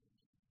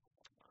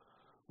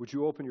Would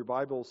you open your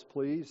Bibles,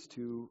 please,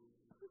 to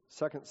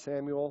 2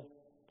 Samuel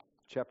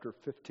chapter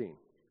 15.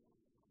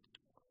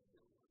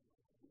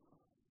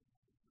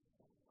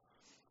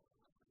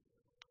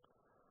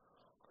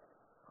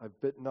 I've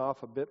bitten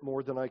off a bit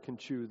more than I can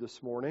chew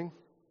this morning.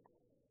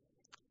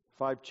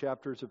 5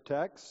 chapters of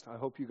text. I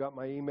hope you got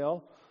my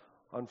email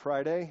on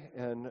Friday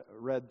and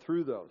read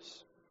through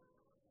those.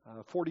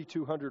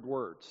 4,200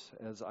 words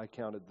as I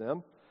counted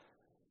them.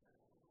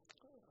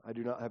 I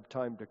do not have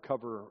time to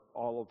cover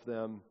all of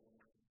them,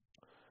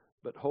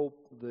 but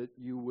hope that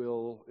you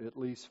will at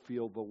least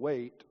feel the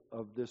weight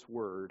of this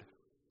word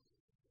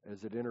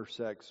as it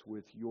intersects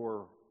with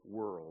your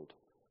world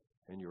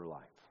and your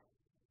life.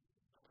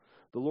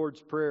 The Lord's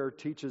Prayer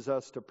teaches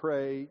us to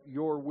pray,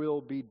 "Your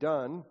will be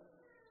done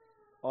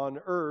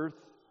on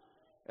earth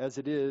as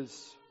it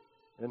is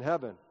in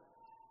heaven."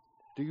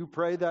 Do you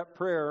pray that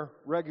prayer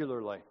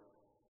regularly?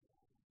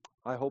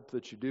 I hope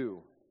that you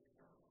do.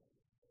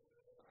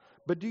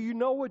 But do you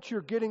know what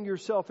you're getting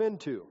yourself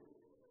into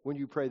when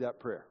you pray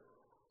that prayer?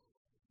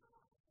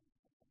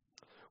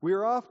 We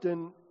are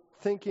often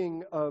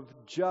thinking of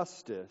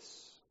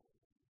justice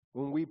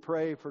when we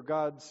pray for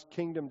God's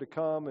kingdom to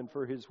come and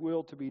for His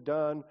will to be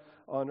done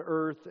on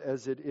earth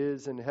as it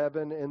is in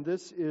heaven. And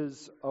this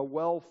is a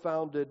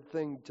well-founded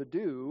thing to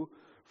do,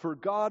 for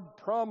God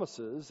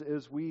promises,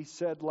 as we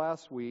said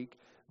last week,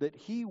 that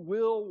He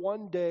will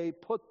one day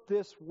put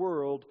this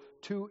world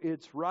to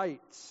its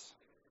rights.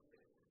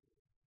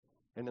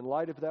 And in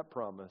light of that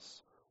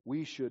promise,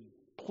 we should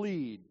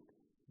plead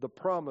the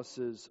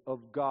promises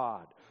of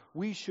God.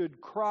 We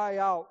should cry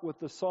out with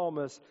the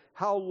psalmist,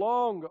 "How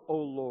long, O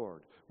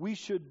Lord?" We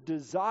should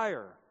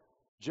desire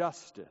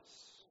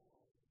justice.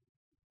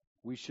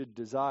 We should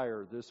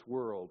desire this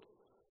world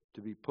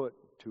to be put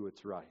to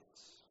its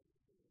rights.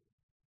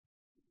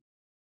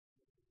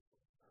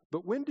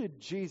 But when did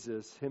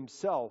Jesus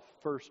Himself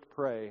first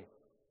pray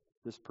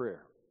this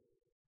prayer?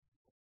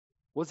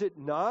 Was it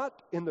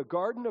not in the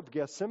Garden of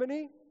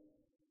Gethsemane?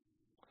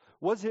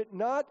 Was it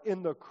not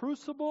in the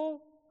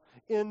crucible,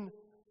 in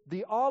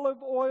the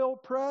olive oil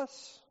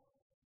press?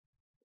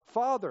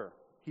 "Father,"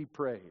 He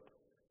prayed,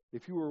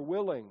 "if you are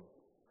willing,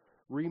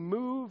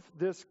 remove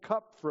this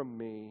cup from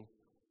me.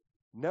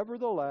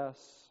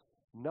 Nevertheless,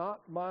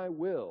 not my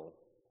will,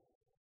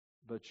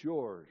 but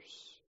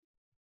yours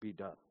be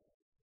done."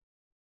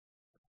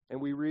 And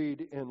we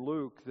read in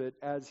Luke that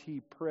as He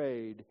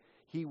prayed,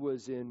 He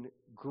was in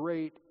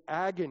great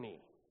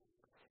agony,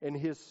 and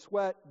His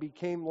sweat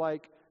became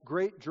like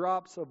great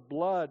drops of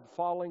blood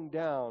falling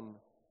down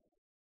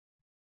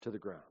to the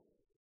ground.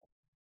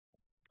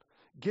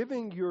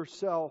 Giving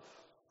yourself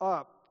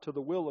up to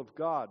the will of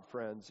God,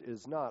 friends,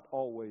 is not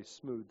always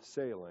smooth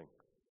sailing,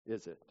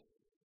 is it?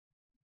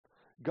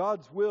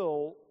 God's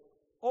will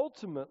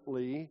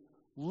ultimately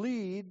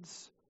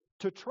leads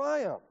to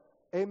triumph.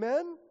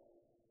 Amen?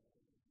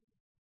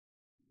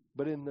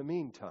 But in the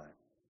meantime,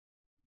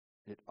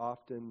 it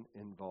often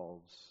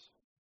involves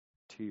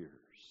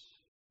tears.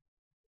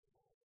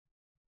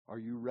 Are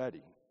you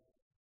ready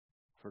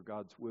for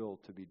God's will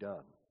to be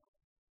done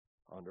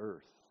on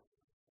earth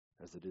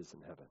as it is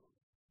in heaven?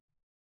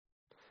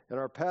 In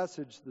our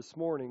passage this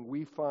morning,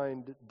 we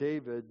find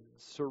David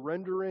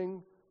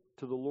surrendering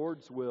to the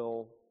Lord's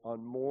will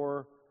on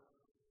more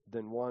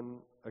than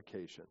one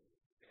occasion.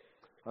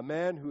 A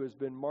man who has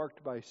been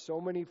marked by so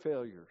many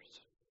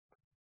failures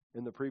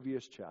in the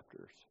previous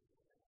chapters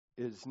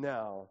is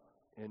now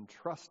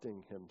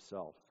entrusting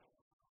himself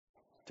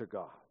to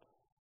God.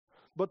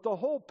 But the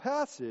whole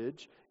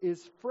passage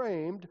is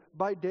framed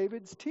by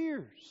David's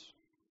tears.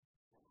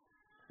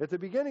 At the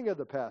beginning of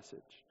the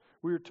passage,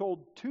 we are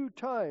told 2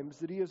 times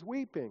that he is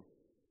weeping.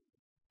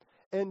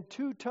 And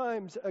 2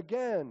 times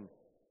again,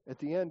 at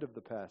the end of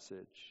the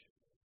passage,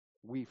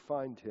 we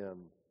find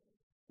him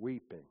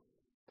weeping.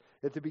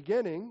 At the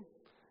beginning,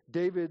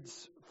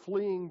 David's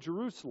fleeing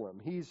Jerusalem.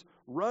 He's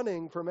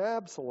running from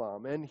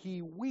Absalom, and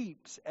he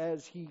weeps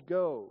as he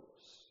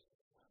goes.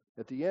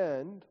 At the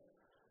end,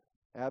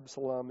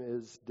 Absalom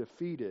is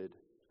defeated,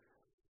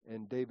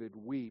 and David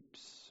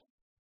weeps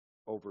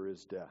over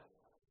his death.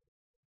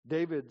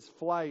 David's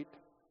flight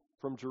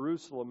from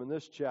Jerusalem in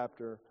this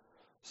chapter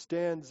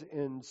stands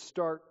in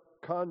stark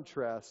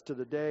contrast to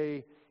the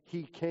day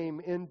he came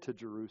into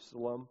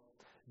Jerusalem.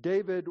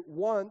 David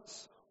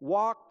once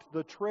walked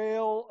the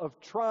trail of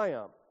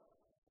triumph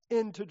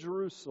into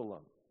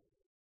Jerusalem.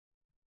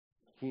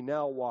 He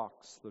now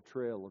walks the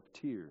trail of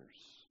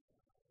tears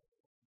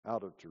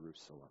out of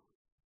Jerusalem.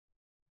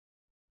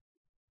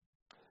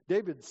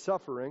 David's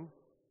suffering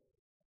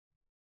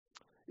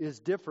is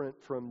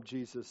different from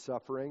Jesus'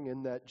 suffering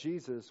in that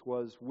Jesus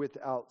was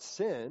without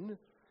sin.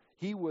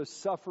 He was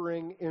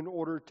suffering in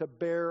order to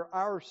bear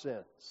our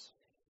sins,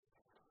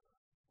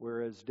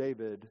 whereas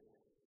David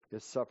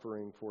is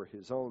suffering for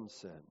his own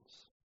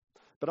sins.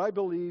 But I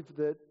believe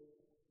that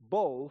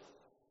both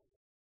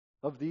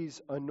of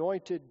these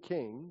anointed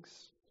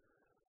kings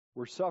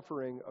were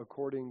suffering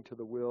according to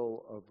the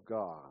will of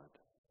God,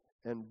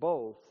 and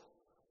both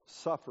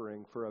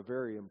suffering for a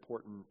very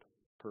important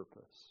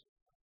purpose.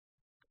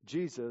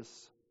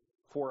 Jesus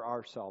for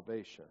our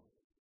salvation,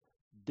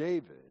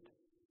 David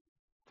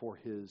for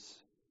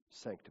his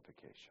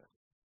sanctification.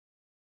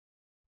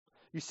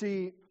 You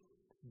see,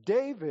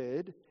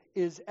 David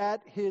is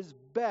at his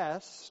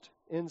best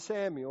in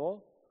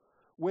Samuel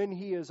when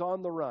he is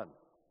on the run.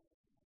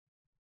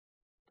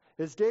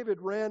 As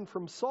David ran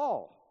from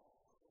Saul,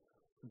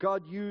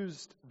 God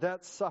used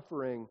that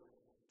suffering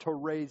to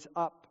raise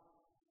up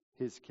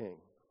his king.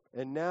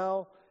 And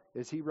now,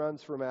 as he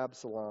runs from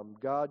Absalom,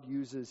 God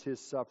uses his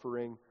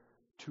suffering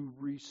to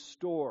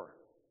restore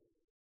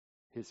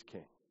his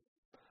king.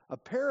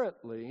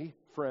 Apparently,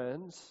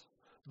 friends,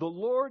 the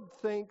Lord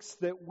thinks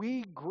that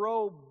we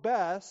grow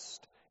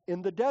best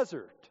in the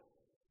desert,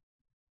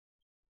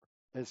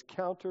 as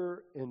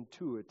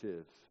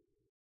counterintuitive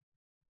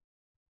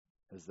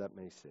as that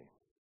may seem.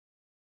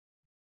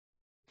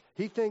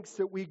 He thinks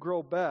that we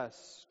grow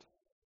best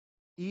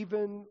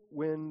even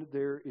when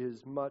there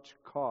is much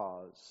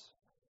cause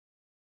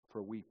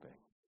for weeping.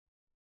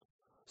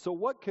 So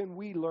what can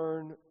we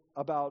learn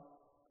about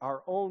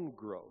our own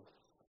growth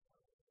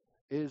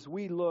as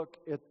we look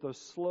at the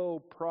slow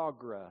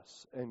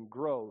progress and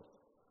growth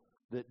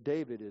that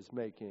David is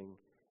making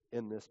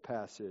in this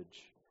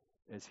passage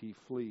as he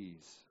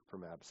flees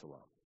from Absalom?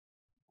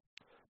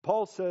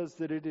 Paul says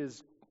that it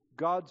is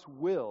God's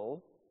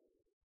will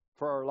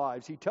for our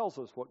lives. He tells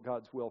us what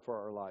God's will for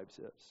our lives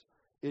is.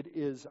 It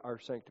is our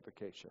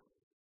sanctification.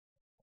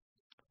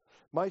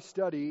 My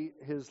study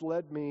has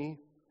led me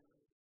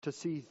to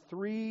see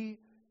three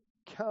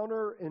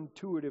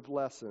counterintuitive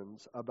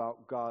lessons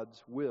about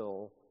God's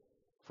will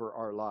for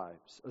our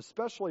lives,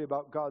 especially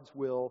about God's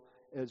will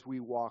as we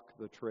walk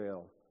the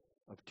trail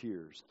of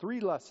tears. Three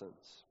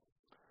lessons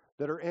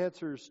that are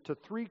answers to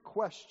three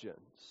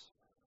questions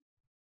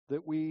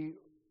that we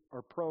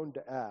are prone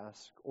to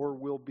ask or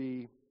will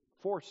be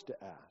forced to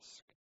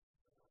ask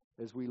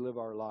as we live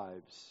our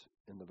lives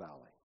in the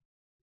valley.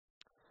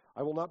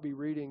 I will not be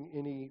reading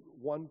any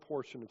one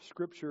portion of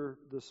Scripture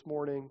this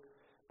morning,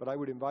 but I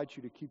would invite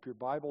you to keep your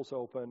Bibles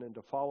open and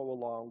to follow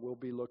along. We'll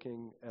be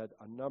looking at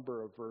a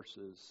number of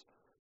verses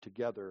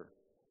together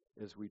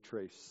as we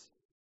trace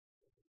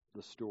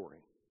the story.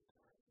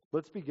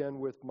 Let's begin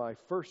with my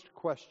first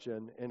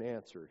question and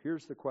answer.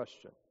 Here's the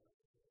question.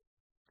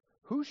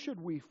 Who should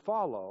we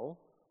follow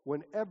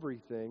when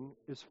everything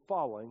is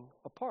falling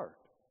apart?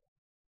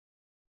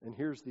 And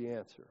here's the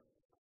answer.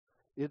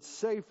 It's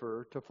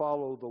safer to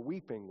follow the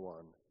weeping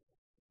one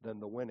than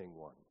the winning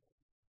one.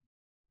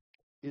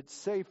 It's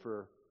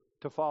safer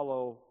to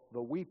follow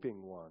the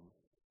weeping one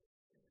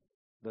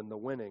than the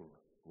winning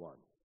one.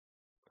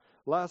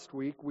 Last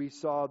week we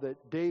saw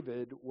that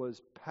David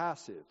was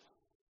passive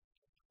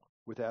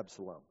with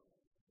Absalom.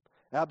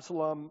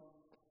 Absalom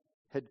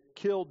had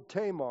killed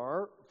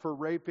Tamar for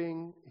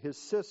raping his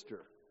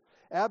sister.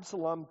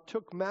 Absalom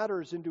took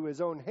matters into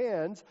his own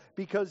hands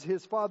because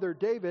his father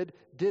David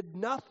did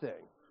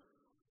nothing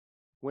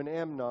when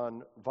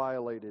Amnon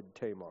violated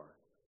Tamar.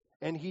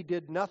 And he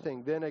did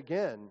nothing then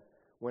again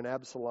when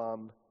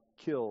Absalom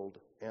killed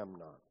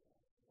Amnon.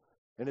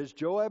 And as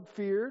Joab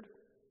feared,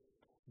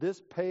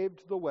 this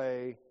paved the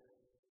way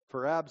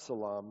for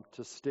Absalom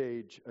to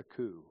stage a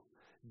coup.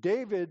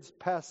 David's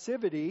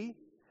passivity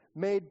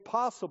made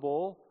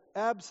possible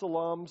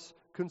Absalom's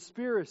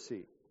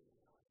conspiracy.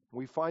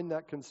 We find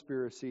that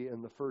conspiracy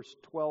in the first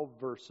 12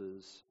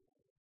 verses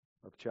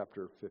of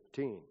chapter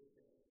 15.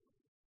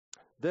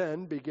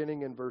 Then,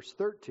 beginning in verse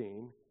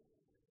 13,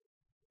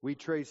 we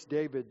trace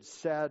David's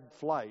sad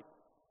flight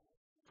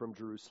from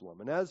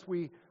Jerusalem. And as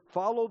we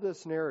follow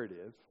this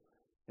narrative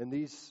in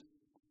these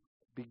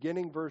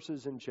beginning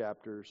verses and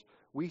chapters,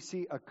 we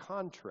see a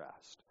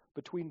contrast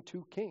between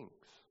two kings.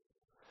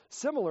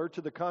 Similar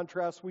to the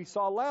contrast we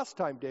saw last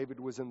time David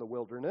was in the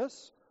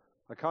wilderness,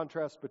 a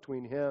contrast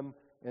between him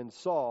and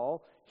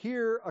Saul.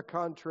 Here, a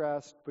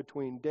contrast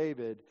between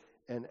David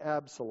and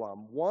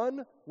Absalom.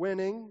 One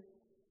winning,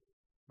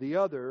 the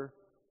other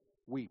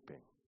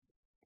weeping.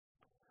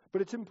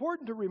 But it's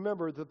important to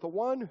remember that the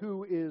one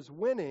who is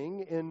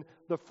winning in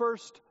the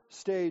first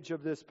stage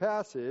of this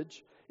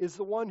passage is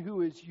the one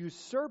who is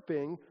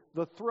usurping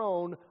the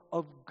throne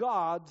of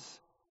God's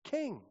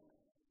king.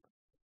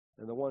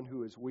 And the one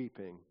who is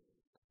weeping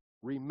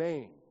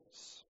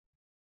remains,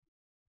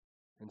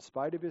 in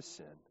spite of his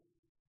sin,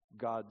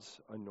 God's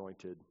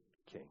anointed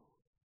king.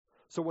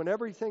 So when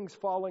everything's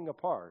falling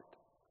apart,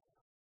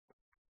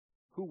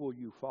 who will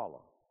you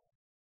follow?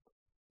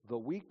 The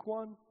weak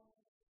one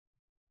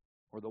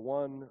or the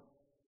one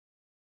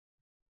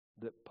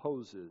that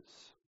poses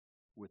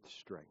with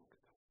strength?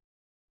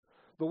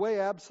 The way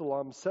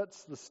Absalom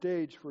sets the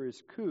stage for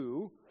his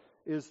coup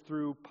is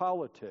through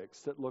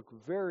politics that look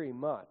very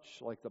much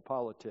like the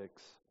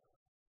politics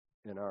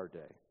in our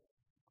day.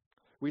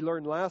 We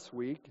learned last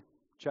week,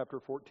 chapter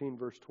 14,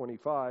 verse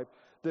 25,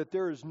 that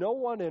there is no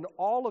one in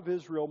all of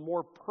Israel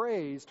more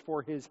praised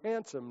for his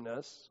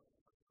handsomeness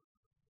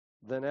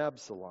than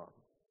Absalom.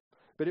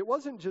 But it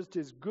wasn't just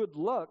his good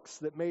looks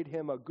that made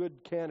him a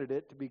good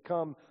candidate to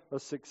become a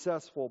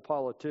successful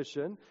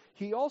politician.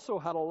 He also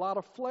had a lot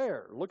of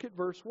flair. Look at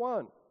verse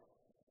 1.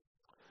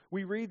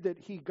 We read that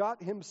he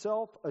got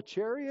himself a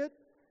chariot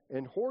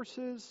and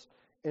horses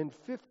and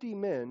 50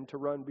 men to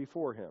run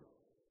before him.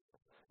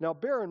 Now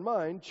bear in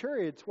mind,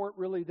 chariots weren't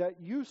really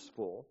that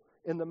useful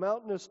in the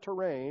mountainous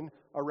terrain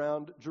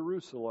around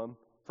Jerusalem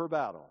for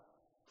battle.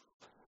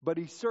 But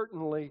he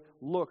certainly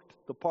looked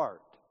the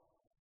part.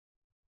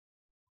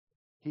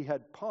 He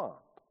had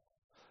pomp.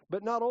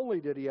 But not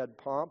only did he have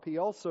pomp, he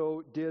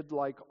also did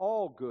like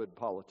all good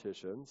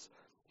politicians,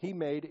 he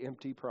made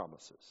empty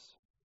promises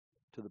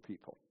to the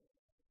people.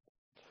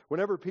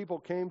 Whenever people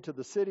came to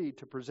the city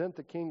to present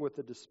the king with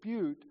a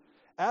dispute,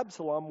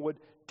 Absalom would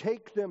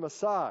take them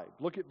aside.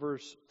 Look at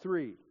verse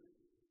 3.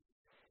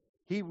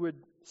 He would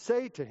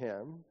say to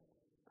him,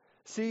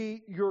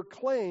 "See, your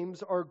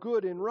claims are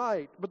good and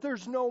right, but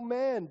there's no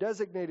man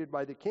designated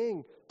by the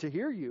king to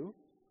hear you."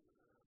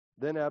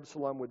 Then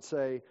Absalom would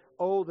say,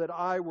 "Oh, that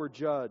I were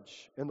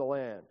judge in the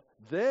land.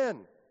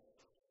 Then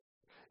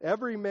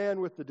every man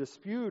with a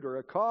dispute or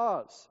a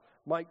cause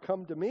might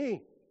come to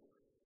me,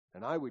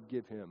 and I would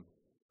give him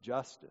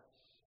justice."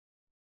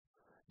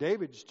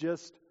 David's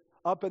just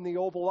up in the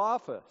Oval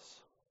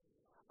Office.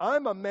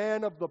 I'm a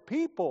man of the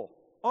people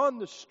on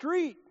the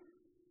street.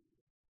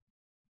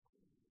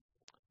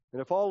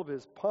 And if all of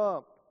his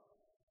pomp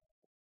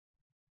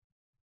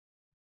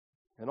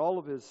and all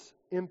of his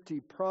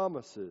empty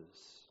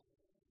promises,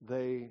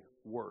 they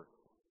work.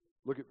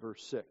 Look at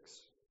verse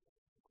 6.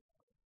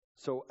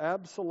 So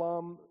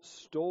Absalom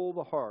stole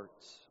the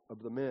hearts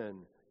of the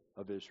men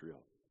of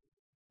Israel.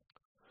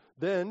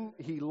 Then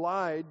he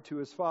lied to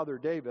his father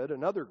David,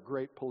 another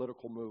great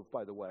political move,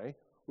 by the way.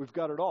 We've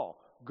got it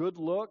all. Good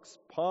looks,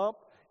 pomp,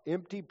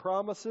 empty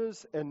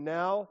promises, and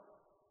now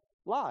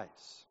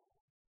lies.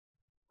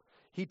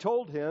 He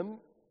told him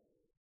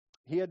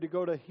he had to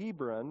go to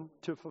Hebron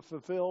to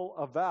fulfill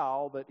a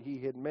vow that he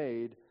had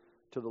made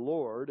to the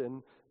Lord.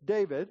 And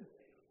David,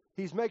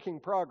 he's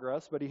making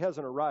progress, but he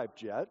hasn't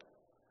arrived yet.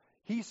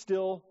 He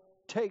still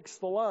takes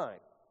the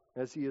line,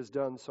 as he has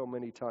done so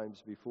many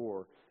times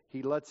before.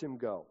 He lets him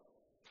go.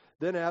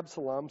 Then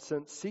Absalom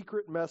sent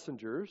secret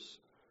messengers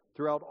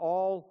throughout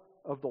all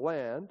of the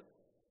land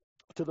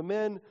to the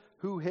men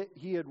who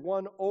he had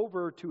won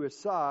over to his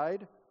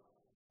side.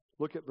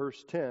 Look at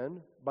verse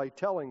 10. By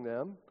telling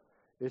them,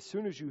 "As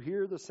soon as you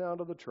hear the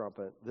sound of the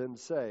trumpet, then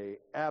say,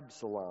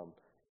 Absalom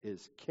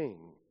is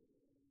king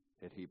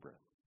at Hebron."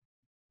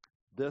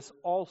 This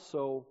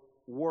also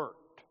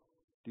worked.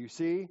 Do you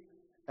see?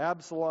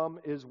 Absalom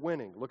is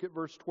winning. Look at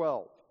verse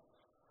 12.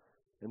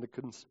 And the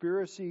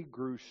conspiracy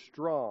grew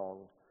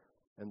strong,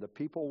 and the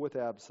people with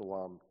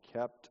Absalom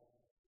kept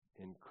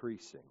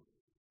increasing.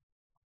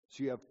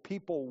 So you have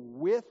people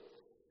with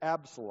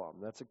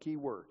Absalom. That's a key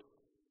word.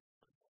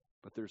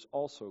 But there's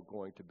also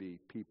going to be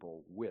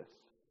people with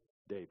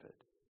David.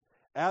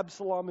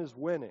 Absalom is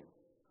winning.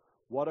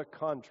 What a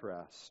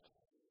contrast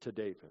to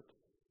David.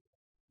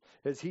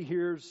 As he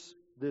hears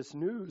this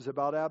news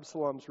about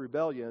Absalom's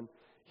rebellion,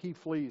 he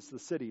flees the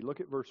city. Look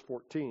at verse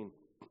 14.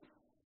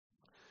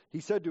 He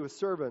said to his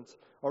servants,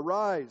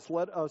 "Arise,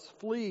 let us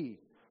flee,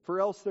 for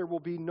else there will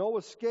be no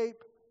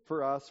escape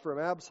for us from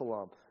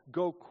Absalom.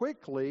 Go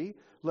quickly,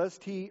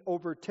 lest he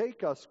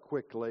overtake us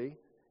quickly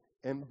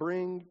and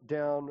bring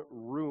down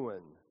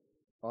ruin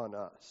on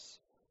us,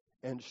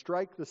 and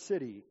strike the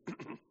city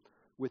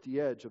with the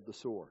edge of the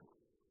sword."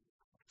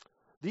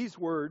 These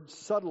words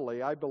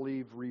subtly, I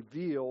believe,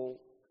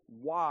 reveal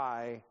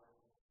why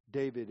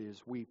David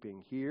is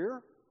weeping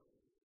here,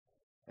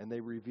 and they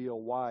reveal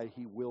why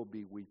he will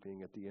be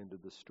weeping at the end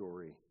of the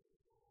story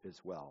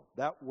as well.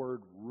 That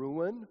word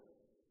ruin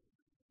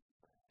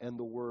and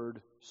the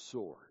word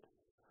sword.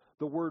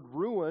 The word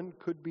ruin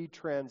could be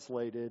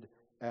translated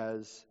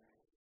as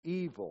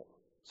evil.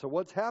 So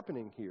what's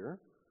happening here?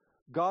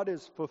 God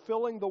is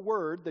fulfilling the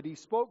word that he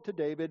spoke to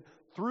David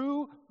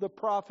through the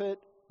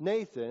prophet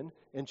Nathan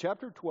in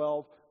chapter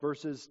 12,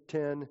 verses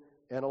 10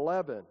 and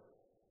 11.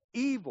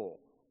 Evil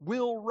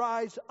will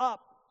rise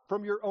up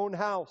from your own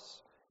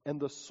house, and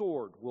the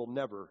sword will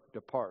never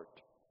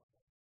depart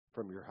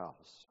from your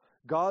house.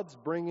 God's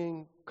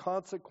bringing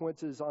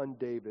consequences on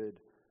David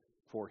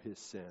for his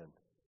sin.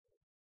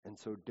 And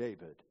so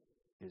David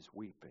is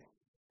weeping.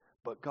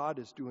 But God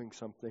is doing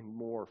something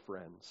more,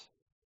 friends.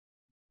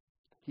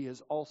 He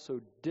is also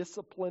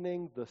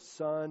disciplining the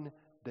son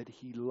that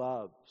he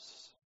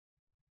loves.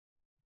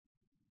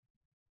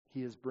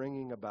 He is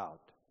bringing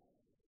about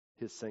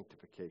his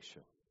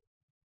sanctification.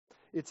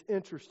 It's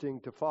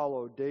interesting to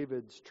follow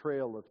David's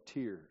trail of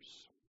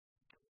tears.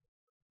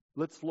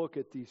 Let's look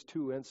at these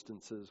two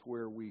instances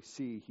where we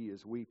see he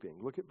is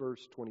weeping. Look at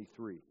verse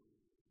 23.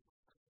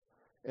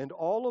 And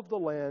all of the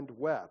land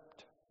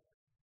wept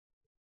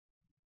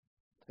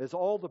as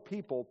all the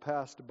people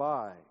passed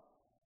by.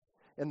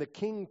 And the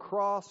king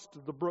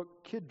crossed the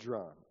brook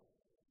Kidron,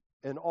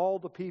 and all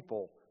the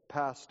people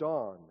passed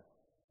on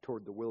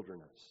toward the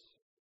wilderness.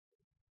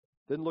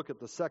 Then look at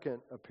the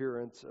second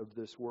appearance of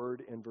this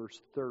word in verse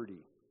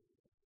 30.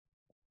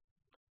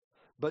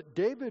 But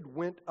David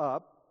went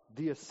up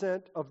the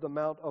ascent of the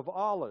Mount of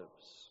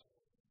Olives,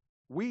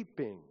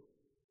 weeping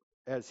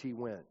as he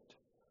went.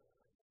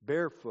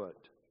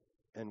 barefoot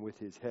and with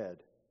his head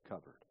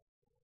covered.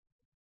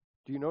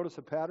 Do you notice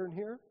a pattern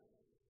here?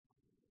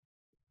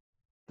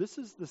 This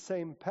is the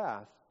same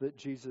path that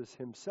Jesus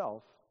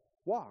himself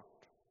walked.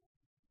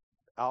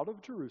 Out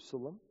of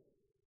Jerusalem,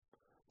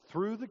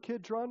 through the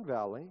Kidron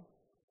Valley,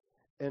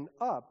 and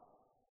up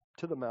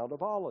to the Mount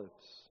of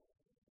Olives,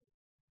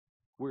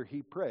 where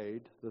he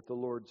prayed that the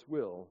Lord's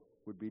will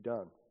would be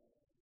done.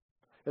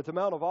 At the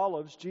Mount of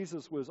Olives,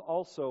 Jesus was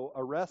also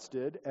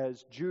arrested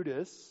as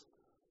Judas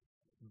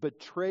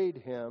betrayed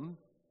him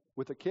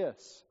with a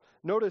kiss.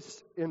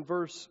 Notice in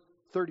verse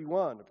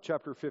 31 of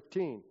chapter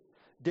 15,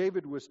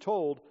 David was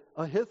told,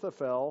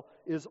 Ahithophel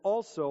is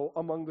also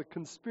among the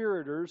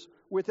conspirators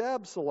with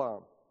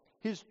Absalom.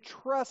 His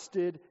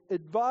trusted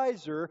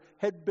advisor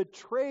had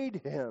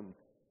betrayed him,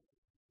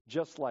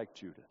 just like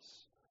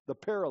Judas. The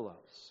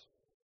parallels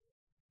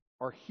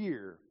are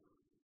here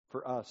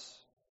for us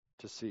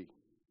to see.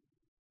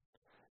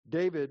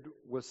 David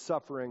was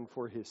suffering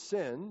for his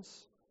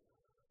sins,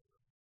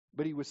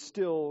 but he was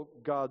still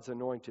God's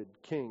anointed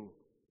king.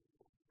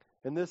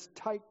 And this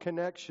tight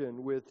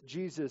connection with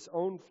Jesus'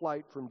 own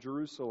flight from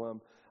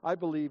Jerusalem, I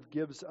believe,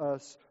 gives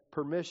us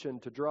permission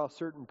to draw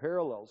certain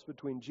parallels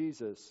between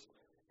Jesus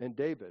and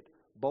David.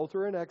 Both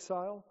are in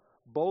exile,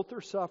 both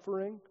are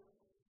suffering,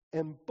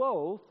 and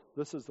both,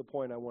 this is the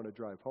point I want to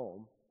drive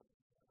home,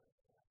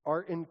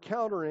 are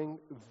encountering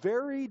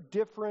very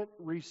different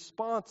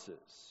responses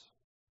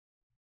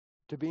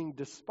to being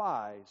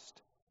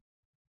despised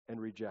and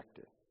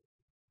rejected.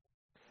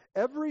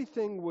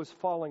 Everything was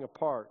falling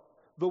apart.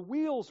 The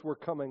wheels were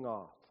coming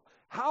off.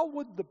 How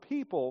would the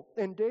people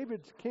in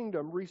David's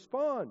kingdom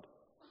respond?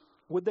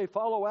 Would they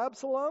follow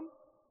Absalom,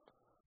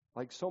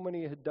 like so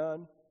many had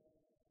done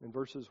in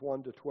verses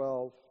 1 to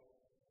 12?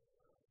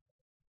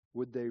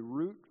 Would they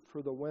root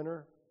for the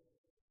winner?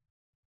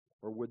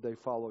 Or would they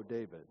follow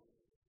David,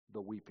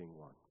 the weeping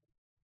one?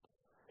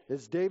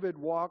 As David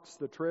walks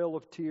the trail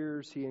of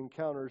tears, he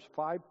encounters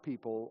 5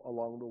 people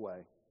along the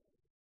way,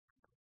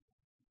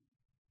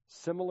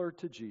 similar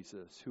to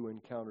Jesus, who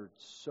encountered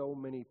so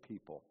many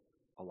people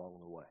along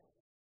the way.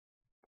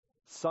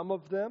 Some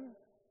of them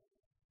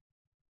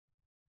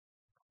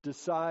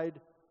decide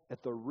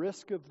at the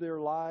risk of their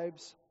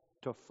lives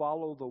to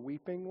follow the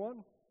weeping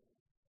one.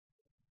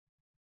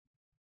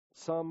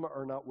 Some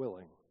are not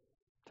willing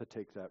to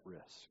take that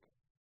risk.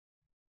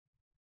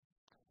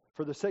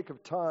 For the sake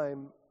of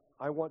time,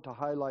 I want to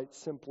highlight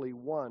simply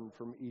one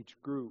from each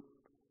group.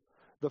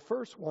 The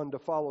first one to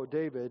follow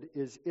David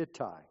is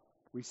Ittai.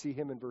 We see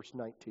him in verse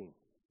 19.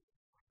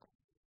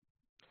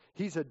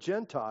 He's a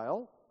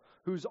Gentile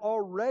who's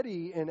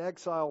already in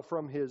exile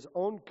from his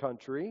own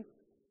country,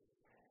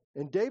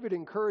 and David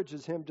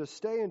encourages him to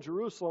stay in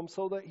Jerusalem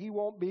so that he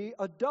won't be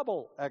a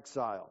double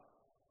exile.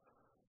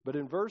 But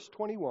in verse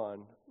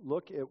 21,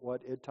 look at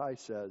what Ittai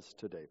says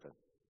to David.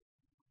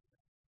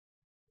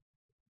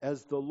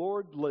 As the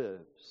Lord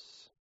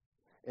lives,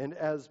 and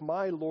as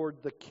my Lord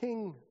the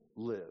King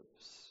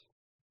lives,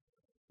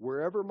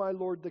 wherever my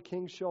Lord the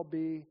King shall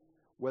be,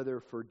 whether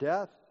for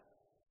death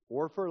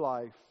or for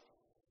life,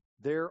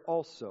 there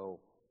also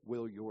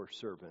will your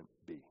servant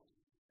be.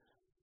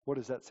 What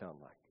does that sound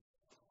like?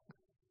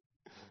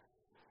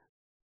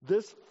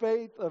 This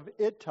faith of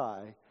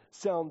Ittai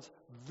sounds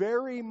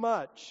very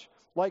much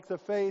like the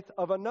faith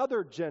of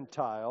another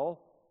Gentile,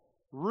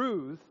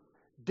 Ruth,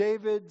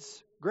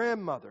 David's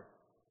grandmother.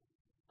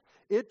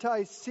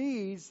 Ittai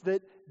sees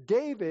that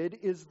David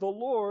is the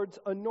Lord's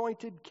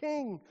anointed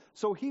king,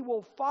 so he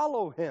will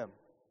follow him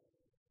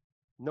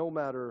no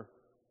matter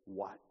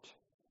what.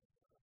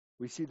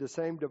 We see the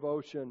same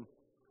devotion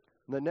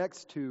in the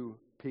next 2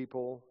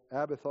 people,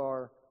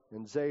 Abiathar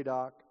and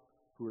Zadok,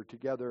 who are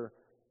together,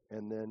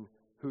 and then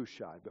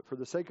Hushai. But for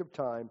the sake of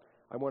time,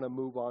 I want to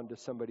move on to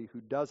somebody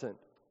who doesn't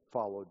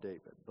follow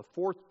David. The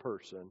 4th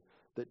person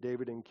that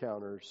David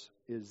encounters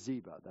is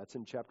Ziba. That's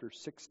in chapter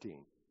 16,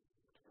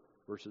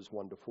 verses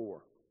 1 to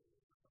 4.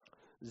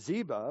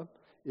 Ziba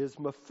is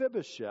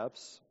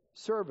Mephibosheth's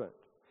servant.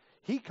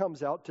 He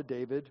comes out to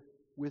David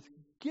with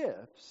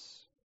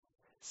gifts,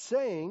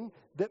 saying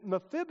that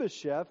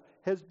Mephibosheth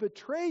has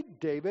betrayed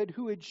David,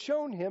 who had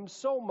shown him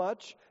so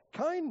much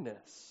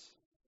kindness.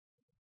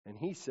 And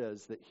he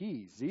says that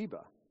he,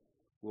 Ziba,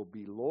 will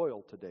be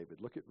loyal to David.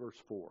 Look at verse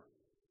 4.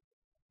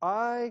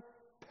 I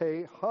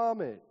pay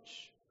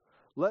homage.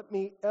 Let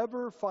me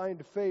ever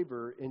find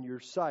favor in your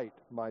sight,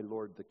 my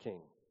lord the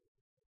king.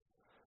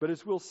 But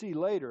as we'll see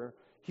later,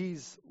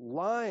 he's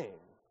lying.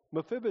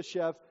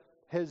 Mephibosheth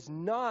has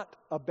not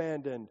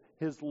abandoned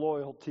his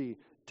loyalty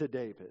to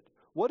David.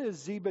 What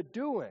is Ziba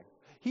doing?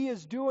 He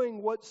is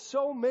doing what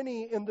so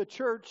many in the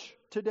church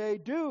today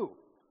do.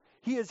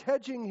 He is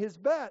hedging his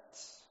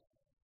bets.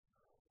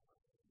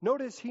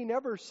 Notice he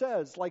never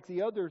says, like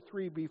the other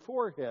 3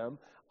 before him,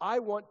 I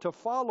want to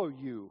follow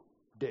you,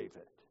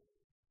 David.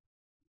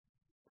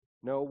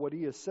 No, what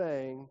he is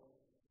saying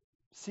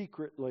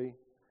secretly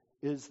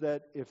is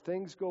that if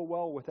things go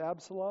well with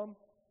Absalom,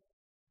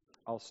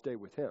 I'll stay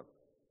with him.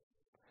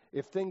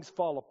 If things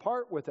fall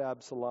apart with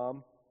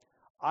Absalom,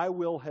 I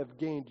will have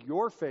gained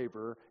your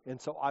favor,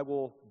 and so I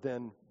will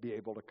then be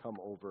able to come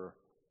over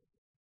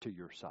to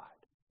your side.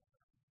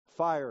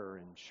 Fire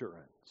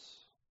insurance.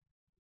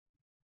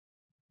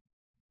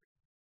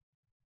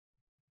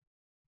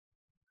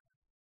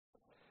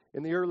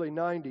 In the early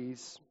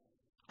 90s,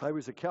 I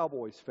was a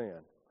Cowboys fan.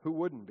 Who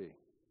wouldn't be?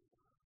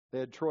 They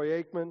had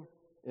Troy Aikman,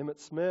 Emmitt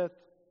Smith,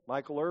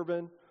 Michael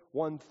Irvin,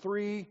 won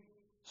 3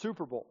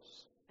 Super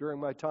Bowls during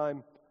my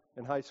time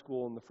in high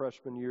school and the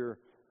freshman year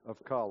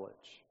of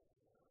college.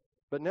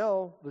 But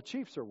now the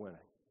Chiefs are winning.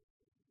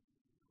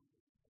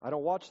 I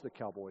don't watch the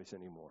Cowboys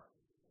anymore.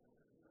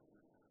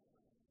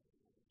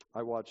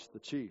 I watch the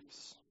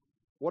Chiefs.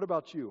 What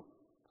about you?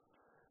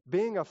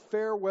 Being a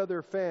fair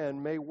weather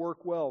fan may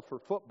work well for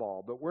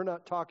football, but we're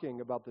not talking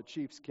about the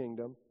Chiefs'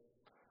 kingdom.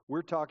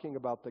 We're talking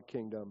about the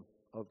kingdom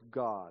of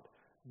God.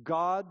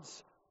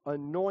 God's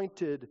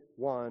anointed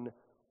one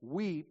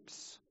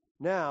weeps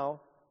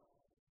now,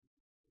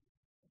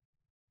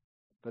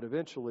 but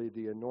eventually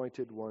the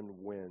anointed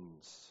one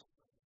wins.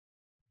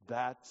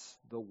 That's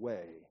the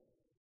way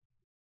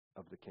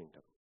of the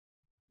kingdom.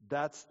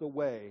 That's the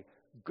way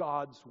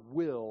God's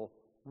will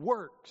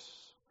works.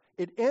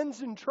 It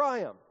ends in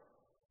triumph,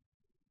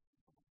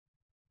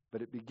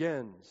 but it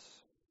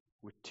begins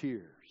with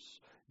tears.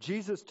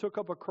 Jesus took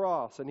up a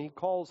cross and he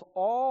calls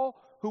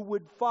all who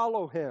would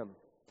follow him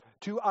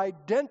to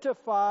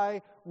identify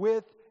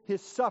with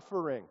his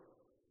suffering,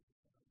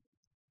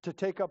 to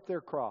take up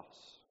their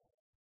cross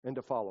and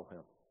to follow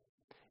him.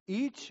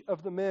 Each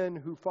of the men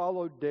who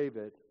followed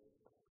David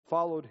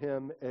followed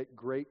him at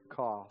great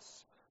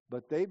cost,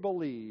 but they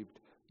believed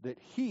that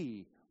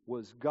he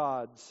was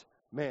God's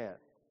man,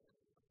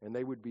 and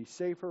they would be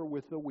safer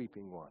with the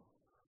weeping one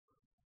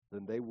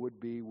than they would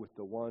be with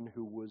the one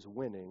who was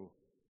winning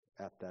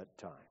at that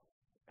time.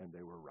 And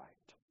they were right.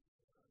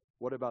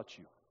 What about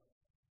you?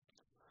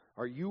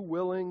 Are you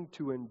willing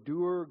to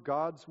endure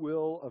God's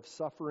will of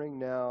suffering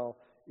now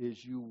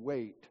as you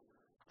wait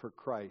for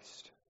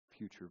Christ's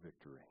future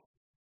victory?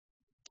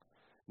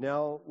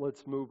 Now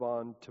let's move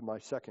on to my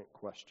second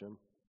question.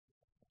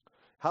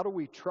 How do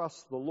we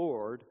trust the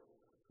Lord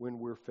when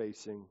we're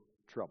facing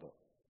trouble?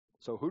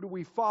 So who do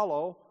we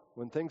follow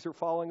when things are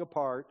falling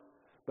apart?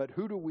 But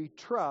who do we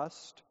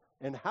trust,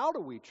 and how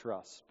do we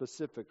trust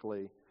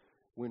specifically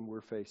when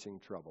we're facing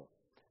trouble?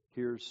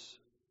 Here's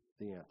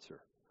the answer.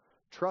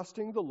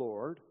 Trusting the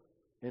Lord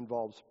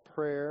involves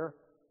prayer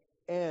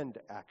and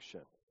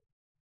action.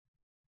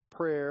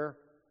 Prayer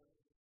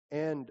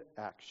and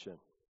action.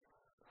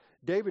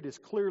 David is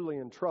clearly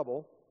in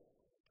trouble,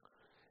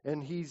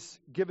 and he's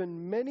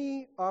given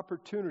many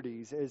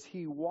opportunities as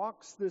he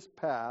walks this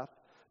path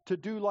to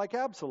do like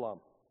Absalom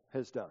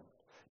has done,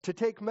 to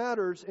take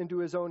matters into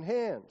his own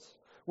hands.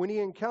 When he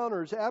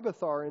encounters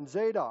Abiathar and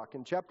Zadok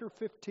in chapter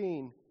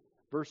 15,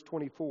 verse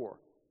 24,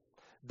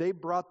 they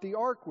brought the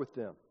ark with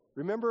them.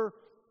 Remember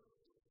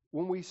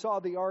when we saw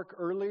the ark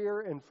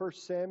earlier in 1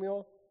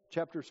 Samuel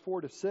chapters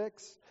 4 to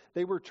 6?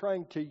 They were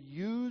trying to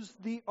use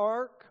the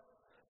ark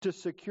to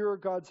secure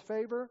God's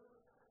favor.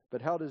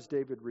 But how does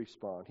David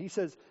respond? He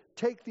says,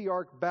 take the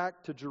ark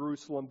back to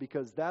Jerusalem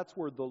because that's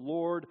where the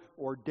Lord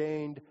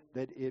ordained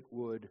that it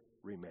would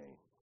remain.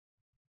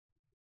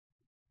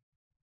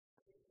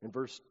 In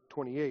verse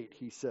 28,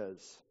 he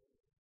says,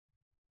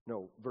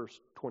 verse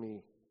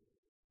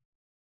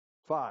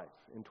 25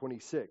 and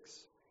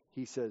 26,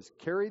 he says,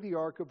 carry the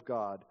ark of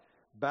God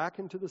back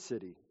into the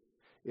city.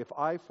 If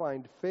I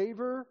find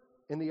favor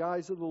in the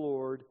eyes of the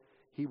Lord,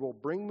 he will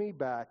bring me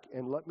back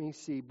and let me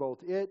see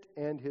both it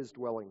and his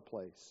dwelling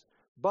place.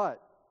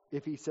 But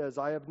if he says,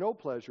 I have no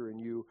pleasure in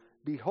you,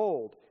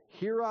 behold,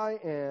 here I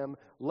am,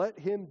 let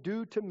him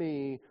do to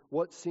me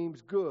what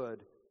seems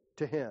good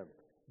to him.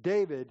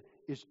 David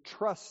is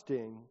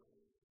trusting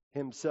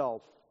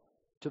himself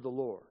to the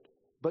Lord.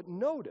 But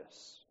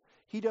notice,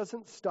 he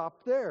doesn't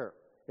stop there.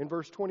 In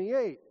verse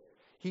 28,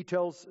 he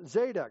tells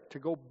Zadok to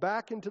go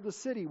back into the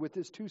city with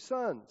his 2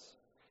 sons.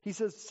 He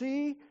says,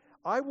 see,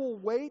 I will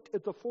wait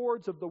at the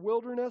fords of the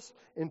wilderness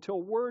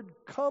until word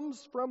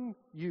comes from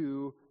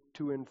you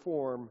to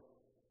inform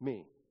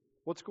me.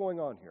 What's going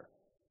on here?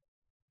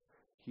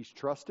 He's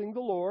trusting the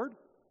Lord.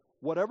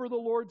 Whatever the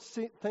Lord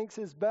thinks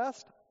is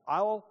best,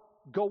 I'll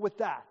go with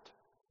that.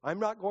 I'm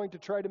not going to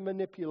try to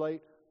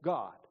manipulate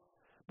God.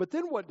 But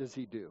then what does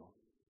he do?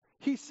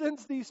 He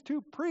sends these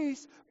 2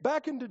 priests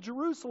back into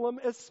Jerusalem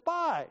as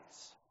spies.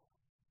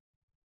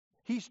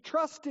 He's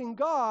trusting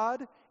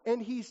God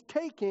and he's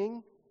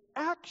taking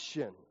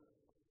action.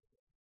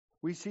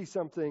 We see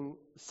something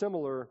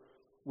similar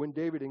when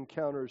David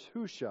encounters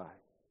Hushai.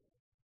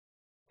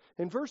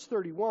 In verse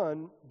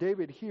 31,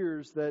 David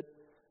hears that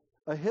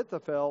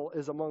Ahithophel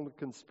is among the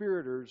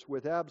conspirators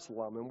with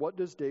Absalom. And what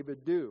does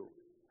David do?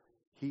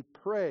 He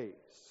prays,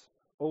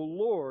 O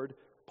Lord,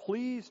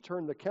 please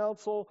turn the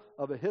counsel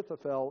of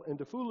Ahithophel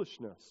into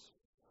foolishness.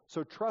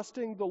 So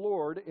trusting the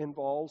Lord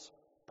involves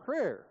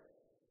prayer.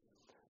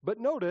 But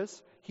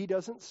notice, he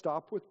doesn't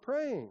stop with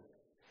praying.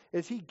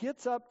 As he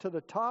gets up to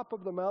the top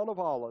of the Mount of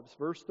Olives,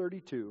 verse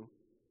 32,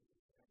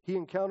 he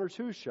encounters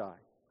Hushai.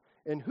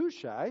 And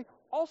Hushai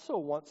also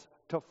wants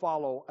to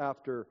follow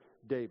after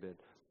David.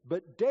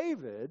 But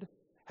David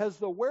has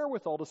the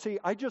wherewithal to see,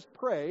 I just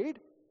prayed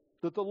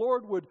that the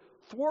Lord would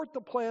thwart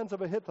the plans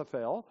of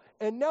Ahithophel,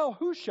 and now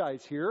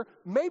Hushai's here.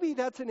 Maybe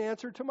that's an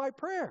answer to my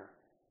prayer.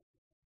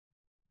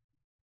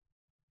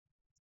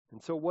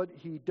 And so what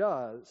he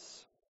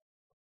does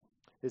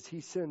is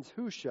he sends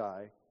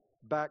Hushai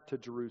back to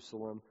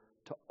Jerusalem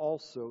to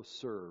also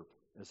serve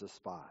as a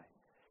spy.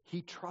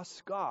 He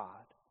trusts God,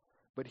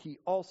 but he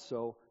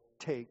also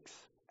takes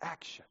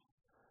action.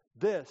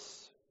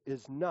 This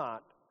is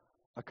not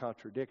a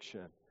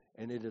contradiction,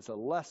 and it is a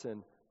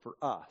lesson for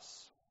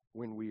us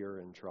when we are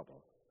in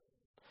trouble.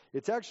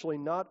 It's actually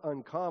not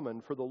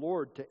uncommon for the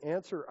Lord to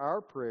answer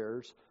our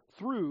prayers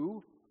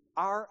through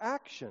our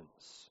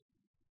actions.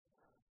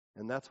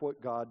 And that's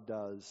what God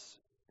does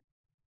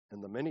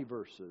in the many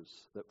verses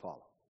that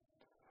follow.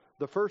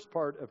 The first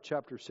part of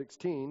chapter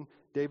 16,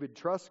 David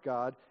trusts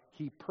God,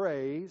 he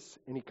prays,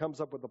 and he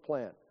comes up with a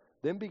plan.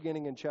 Then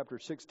beginning in chapter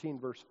 16,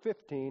 verse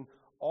 15,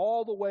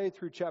 all the way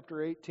through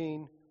chapter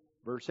 18,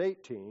 verse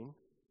 18,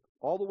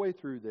 all the way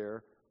through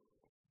there,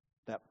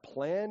 that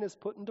plan is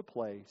put into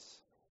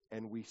place,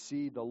 and we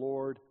see the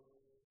Lord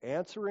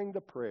answering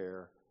the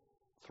prayer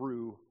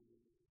through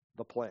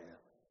the plan.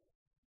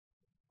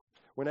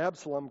 When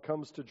Absalom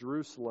comes to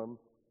Jerusalem,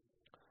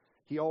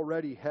 he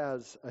already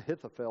has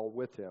Ahithophel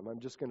with him. I'm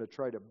just going to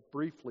try to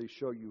briefly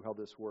show you how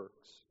this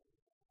works.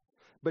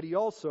 But he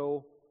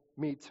also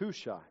meets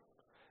Hushai.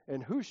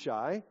 And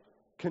Hushai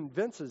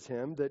convinces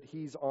him that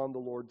he's on the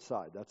Lord's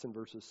side. That's in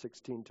verses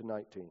 16 to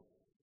 19.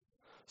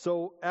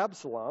 So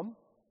Absalom,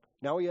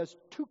 now he has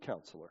two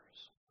counselors.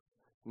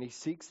 And he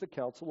seeks the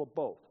counsel of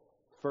both.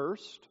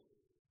 First,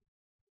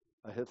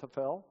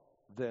 Ahithophel,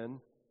 then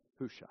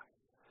Hushai.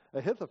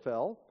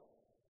 Ahithophel,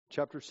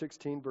 chapter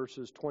 16,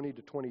 verses 20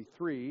 to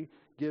 23,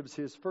 gives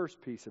his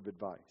first piece of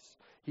advice.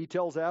 He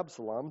tells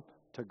Absalom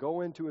to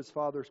go into his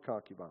father's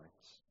concubines.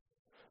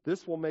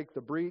 This will make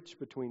the breach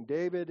between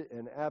David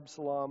and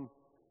Absalom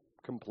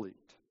complete.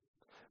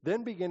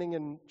 Then beginning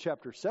in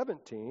chapter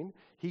 17,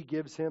 he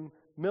gives him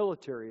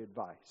military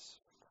advice.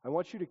 I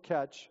want you to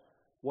catch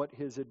what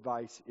his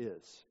advice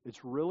is.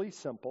 It's really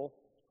simple,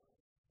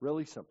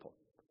 really simple.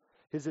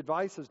 His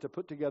advice is to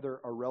put together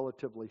a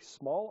relatively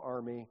small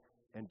army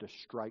and to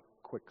strike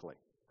quickly.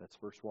 That's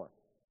verse 1.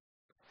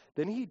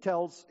 Then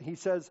he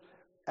says,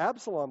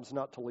 Absalom's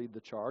not to lead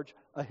the charge.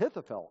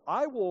 Ahithophel,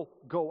 I will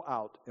go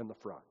out in the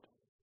front.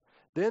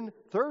 Then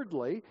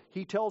thirdly,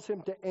 he tells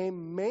him to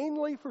aim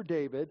mainly for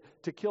David,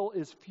 to kill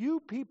as few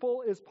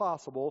people as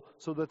possible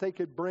so that they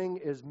could bring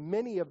as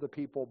many of the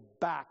people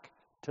back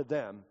to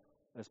them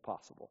as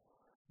possible.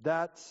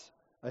 That's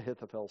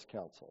Ahithophel's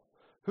counsel.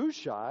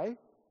 Hushai,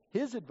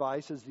 his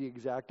advice is the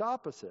exact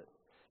opposite.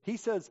 He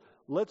says,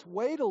 let's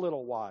wait a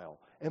little while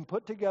and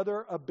put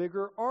together a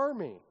bigger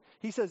army.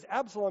 He says,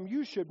 Absalom,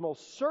 you should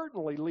most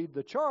certainly lead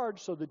the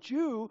charge so that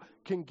you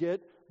can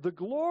get the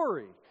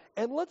glory.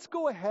 And let's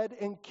go ahead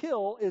and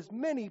kill as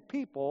many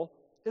people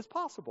as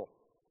possible.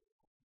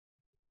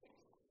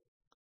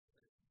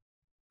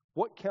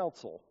 What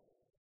counsel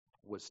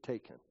was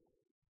taken?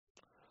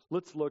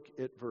 Let's look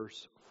at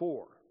verse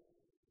 4.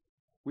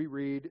 We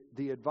read,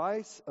 the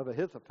advice of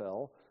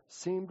Ahithophel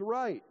seemed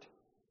right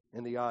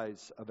in the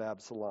eyes of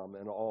Absalom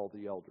and all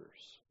the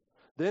elders.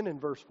 Then in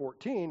verse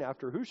 14,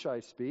 after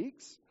Hushai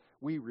speaks,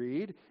 we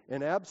read,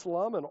 and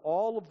Absalom and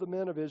all of the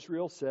men of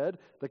Israel said,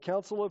 the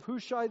counsel of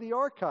Hushai the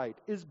Archite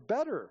is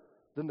better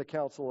than the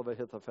counsel of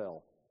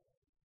Ahithophel.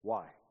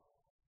 Why?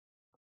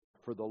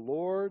 For the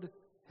Lord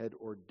had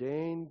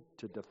ordained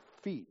to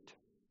defeat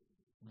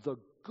the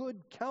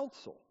good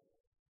counsel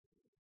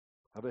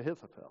of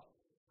Ahithophel,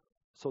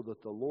 so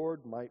that the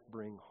Lord might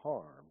bring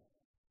harm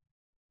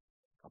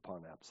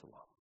upon Absalom.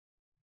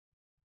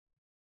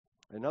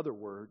 In other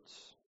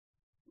words,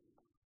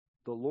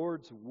 the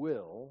Lord's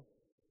will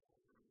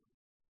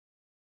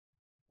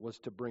was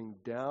to bring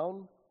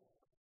down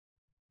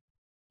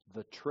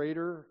the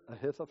traitor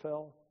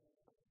Ahithophel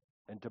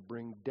and to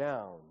bring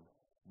down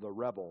the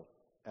rebel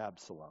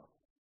Absalom.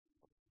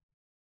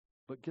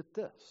 But get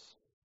this,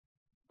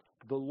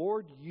 the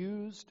Lord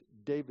used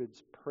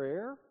David's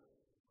prayer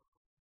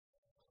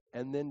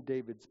and then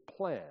David's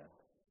plan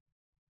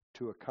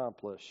to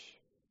accomplish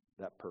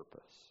that purpose.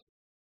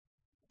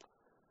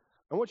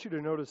 I want you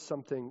to notice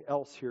something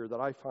else here that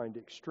I find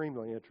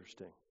extremely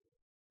interesting.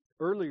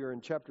 Earlier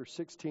in chapter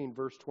 16,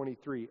 verse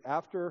 23,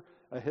 after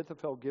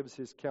Ahithophel gives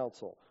his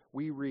counsel,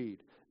 we read,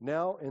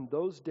 now in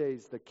those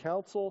days the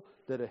counsel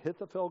that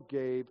Ahithophel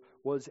gave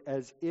was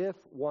as if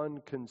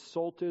one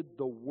consulted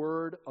the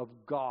word of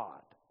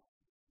God.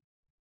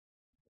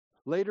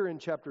 Later in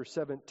chapter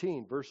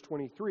 17, verse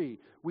 23,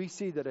 we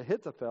see that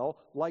Ahithophel,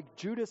 like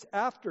Judas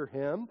after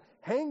him,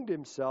 hanged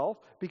himself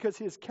because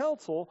his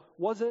counsel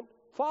wasn't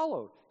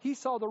followed. He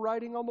saw the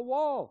writing on the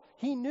wall.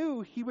 He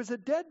knew he was a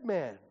dead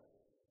man.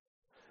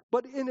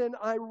 But in an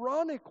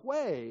ironic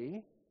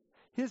way,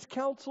 his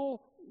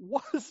counsel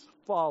was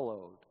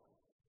followed.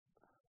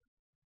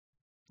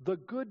 The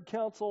good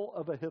counsel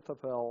of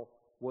Ahithophel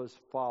was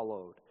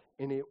followed.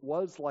 and it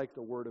was like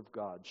the word of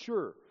God.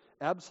 Sure,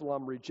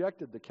 Absalom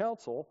rejected the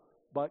counsel,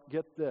 but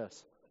get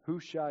this,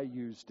 Hushai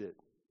used it.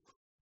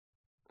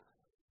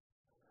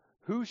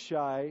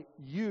 Hushai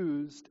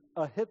used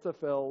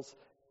Ahithophel's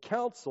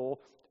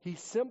counsel. He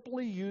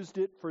simply used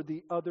it for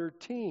the other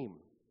team.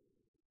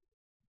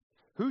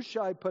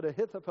 Hushai put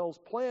Ahithophel's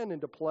plan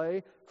into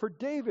play for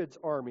David's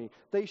army.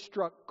 They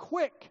struck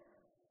quick.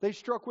 They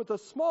struck with a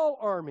small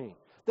army.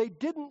 They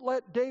didn't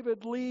let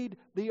David lead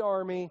the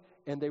army,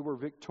 and they were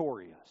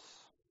victorious.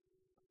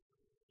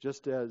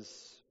 Just as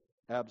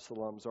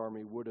Absalom's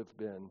army would have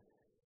been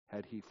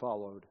had he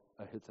followed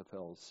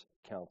Ahithophel's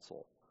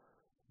counsel.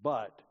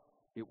 But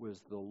it was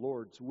the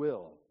Lord's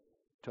will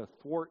to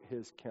thwart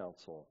his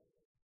counsel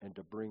and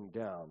to bring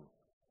down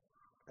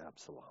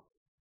Absalom.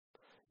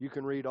 You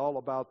can read all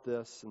about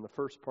this in the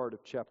first part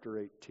of chapter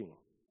 18.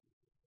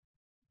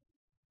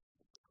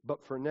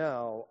 But for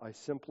now, I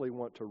simply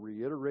want to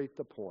reiterate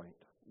the point.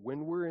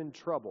 When we're in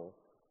trouble,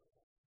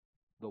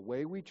 the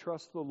way we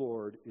trust the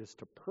Lord is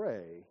to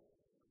pray,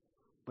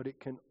 but it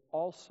can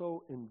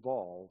also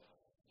involve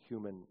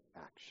human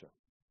action.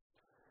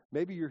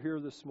 Maybe you're here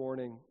this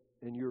morning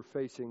and you're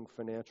facing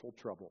financial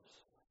troubles.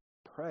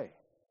 Pray.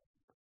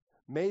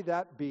 May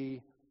that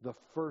be the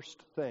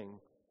first thing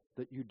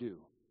that you do.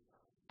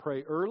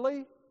 Pray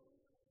early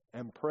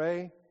and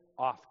pray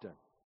often.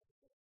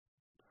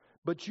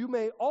 But you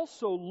may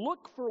also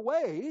look for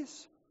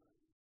ways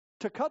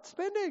to cut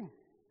spending,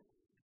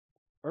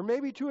 or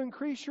maybe to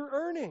increase your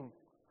earning,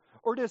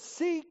 or to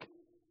seek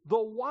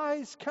the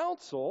wise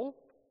counsel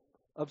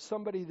of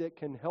somebody that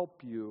can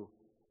help you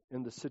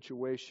in the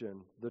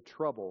situation, the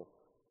trouble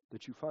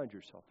that you find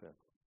yourself in.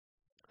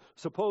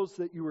 Suppose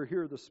that you were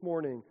here this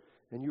morning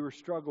and you were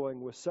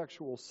struggling with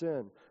sexual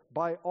sin.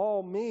 By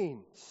all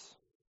means,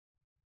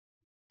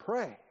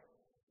 pray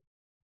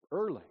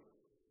early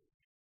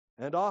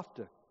and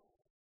often.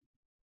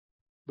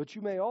 But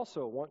you may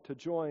also want to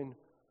join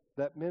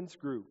that men's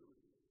group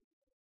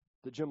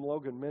that Jim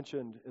Logan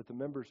mentioned at the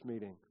members'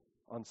 meeting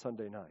on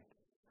Sunday night,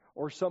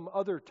 or some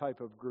other type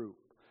of group.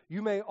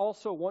 You may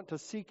also want to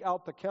seek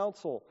out the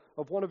counsel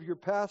of one of your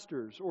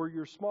pastors or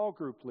your small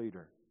group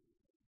leader.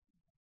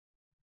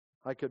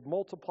 I could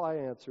multiply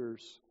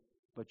answers,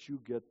 but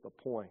you get the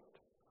point.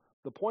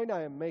 The point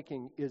I am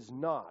making is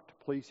not,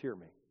 please hear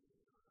me,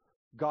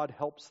 God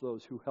helps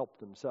those who help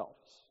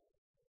themselves.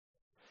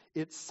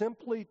 It's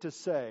simply to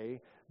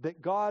say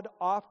that God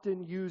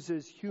often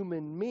uses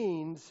human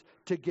means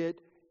to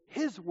get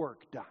His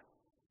work done.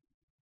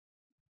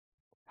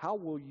 How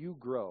will you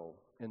grow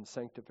in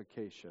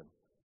sanctification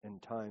in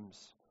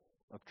times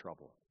of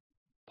trouble?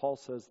 Paul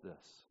says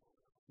this,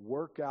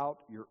 work out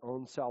your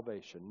own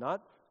salvation,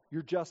 not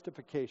your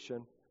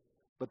justification,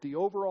 but the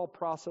overall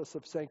process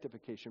of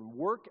sanctification.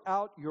 Work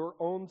out your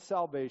own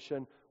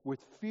salvation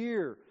with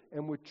fear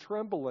and with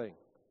trembling,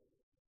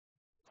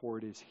 for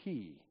it is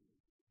He,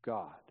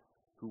 God,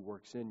 who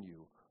works in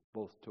you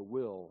both to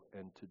will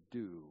and to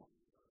do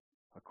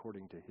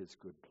according to His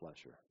good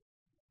pleasure.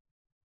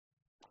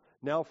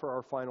 Now for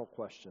our final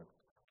question.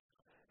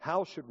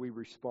 How should we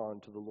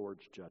respond to the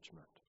Lord's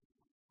judgment?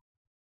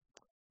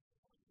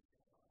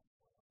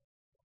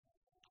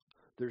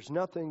 There's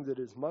nothing that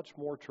is much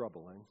more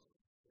troubling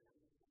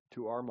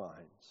to our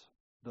minds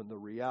than the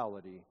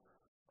reality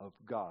of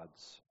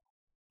God's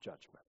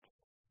judgment.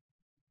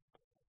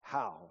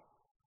 How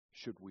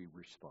should we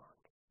respond?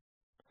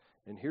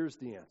 And here's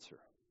the answer.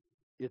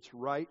 It's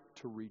right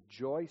to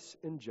rejoice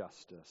in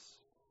justice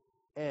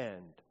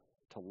and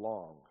to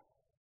long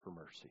for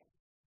mercy.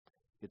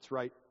 It's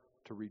right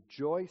to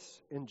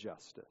rejoice in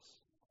justice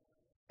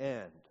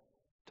and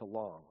to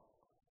long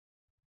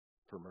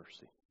for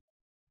mercy.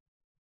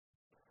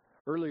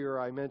 Earlier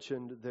I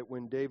mentioned that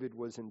when David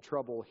was in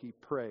trouble, he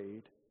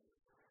prayed.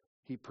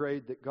 He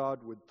prayed that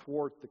God would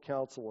thwart the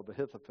counsel of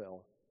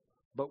Ahithophel.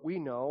 But we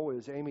know,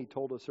 as Amy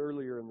told us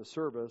earlier in the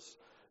service,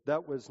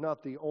 that was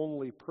not the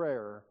only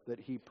prayer that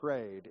he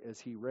prayed as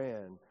he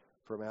ran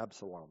from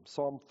Absalom.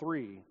 Psalm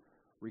 3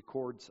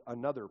 records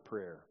another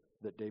prayer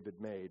that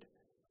David made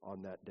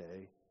on that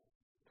day.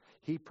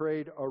 He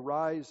prayed,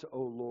 "Arise,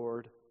 O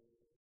Lord,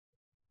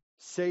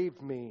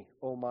 save me,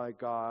 O my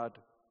God.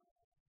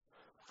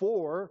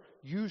 For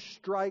you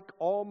strike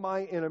all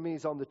my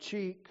enemies on the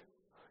cheek.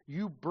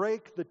 You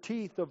break the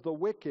teeth of the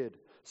wicked.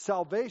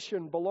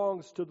 Salvation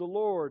belongs to the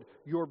Lord.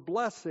 Your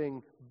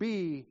blessing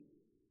be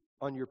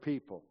on your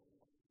people."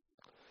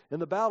 In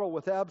the battle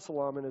with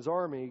Absalom and his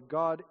army,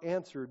 God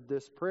answered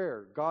this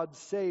prayer. God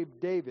saved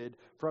David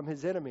from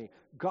his enemy.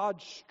 God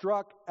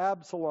struck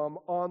Absalom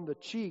on the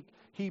cheek.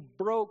 He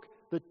broke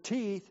the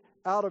teeth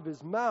out of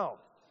his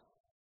mouth.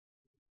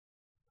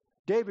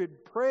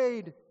 David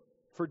prayed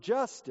for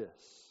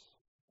justice,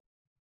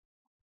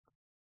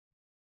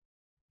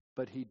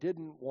 but he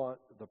didn't want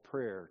the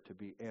prayer to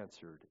be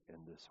answered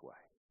in this way.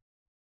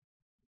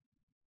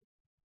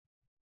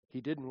 He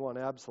didn't want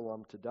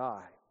Absalom to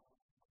die.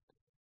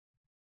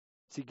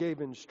 He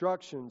gave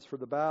instructions for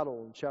the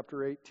battle in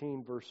chapter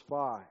 18, verse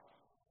 5.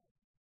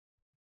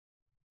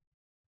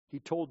 He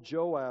told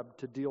Joab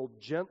to deal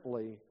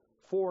gently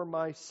for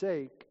my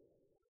sake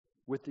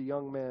with the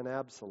young man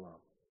Absalom.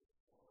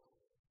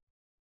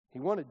 He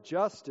wanted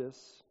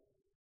justice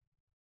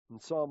in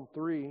Psalm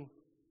 3.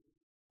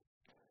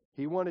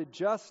 He wanted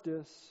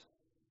justice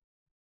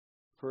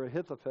for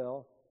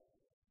Ahithophel,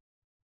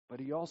 but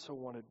he also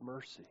wanted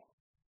mercy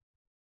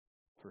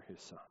for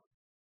his son.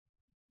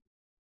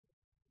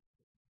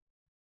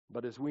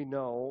 But as we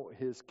know,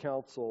 his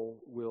counsel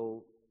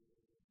will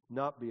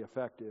not be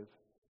effective,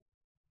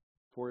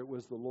 for it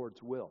was the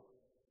Lord's will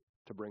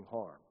to bring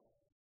harm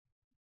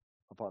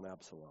upon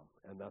Absalom,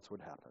 and that's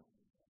what happened.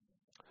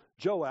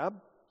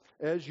 Joab,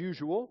 as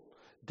usual,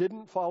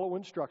 didn't follow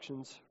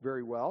instructions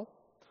very well.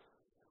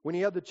 When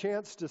he had the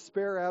chance to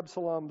spare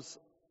Absalom's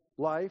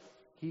life,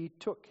 he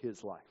took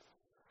his life.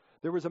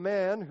 There was a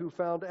man who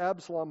found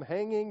Absalom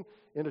hanging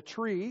in a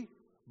tree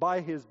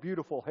by his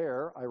beautiful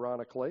hair,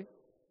 ironically.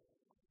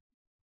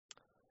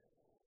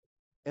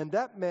 And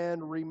that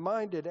man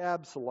reminded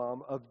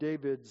Absalom of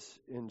David's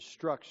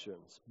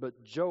instructions,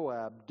 but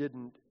Joab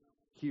didn't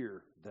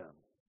hear them.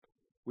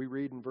 We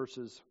read in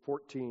verses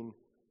 14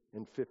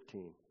 and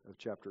 15 of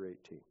chapter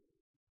 18.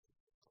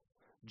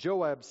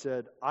 Joab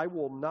said, "I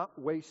will not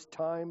waste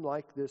time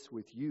like this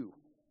with you."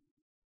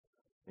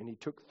 And he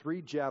took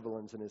 3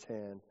 javelins in his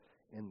hand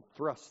and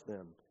thrust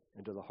them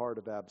into the heart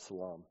of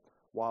Absalom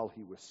while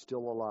he was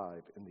still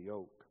alive in the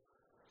oak.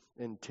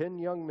 And 10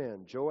 young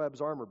men,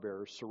 Joab's armor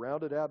bearers,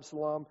 surrounded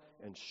Absalom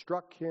and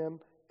struck him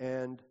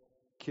and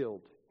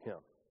killed him.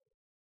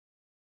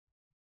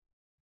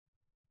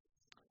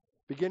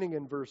 Beginning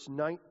in verse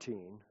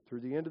 19 through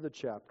the end of the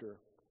chapter,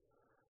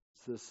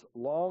 it's this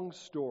long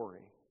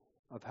story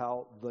of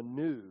how the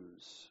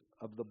news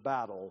of the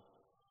battle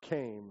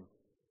came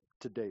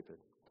to David.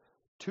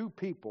 2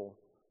 people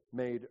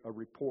made a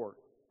report.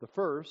 The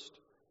first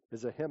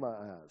is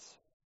Ahimaaz.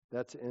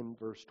 That's in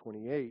verse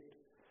 28.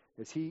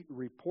 As he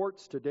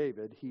reports to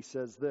David, he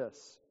says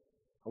this.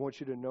 I want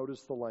you to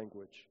notice the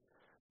language.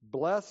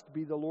 "Blessed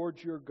be the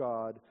Lord your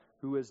God,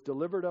 who has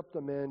delivered up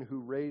the men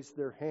who raised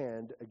their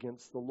hand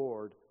against the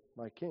Lord,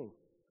 my king."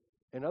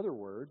 In other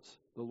words,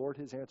 the Lord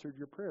has answered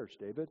your prayers,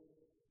 David.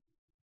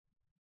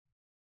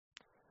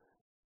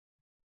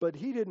 But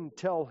he didn't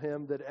tell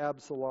him that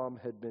Absalom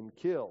had been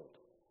killed.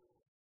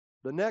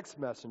 The next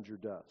messenger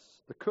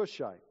does, the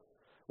Cushite.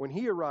 When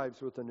he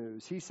arrives with the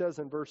news, he says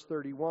in verse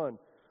 31,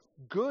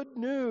 "Good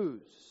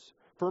news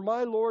for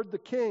my lord the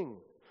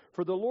king,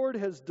 for the Lord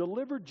has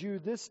delivered you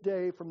this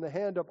day from the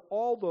hand of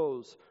all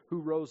those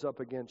who rose up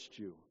against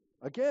you."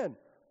 Again,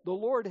 the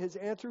Lord has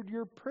answered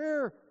your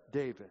prayer,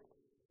 David.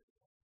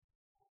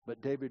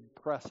 But David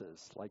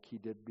presses like he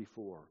did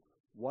before.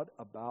 What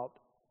about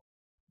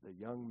the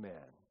young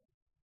man,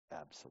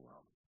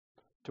 Absalom?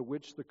 To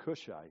which the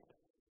Cushite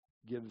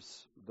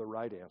gives the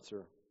right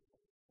answer.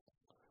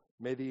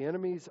 "May the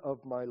enemies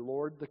of my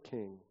lord the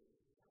king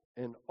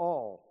and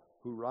all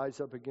who rise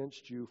up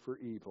against you for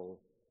evil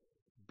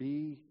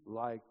be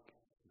like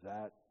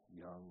that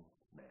young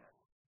man."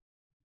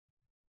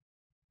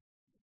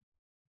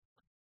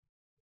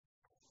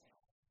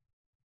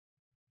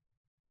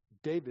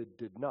 David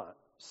did not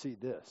see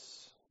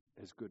this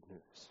as good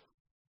news.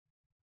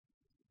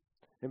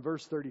 In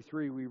verse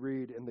 33 we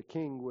read, "And the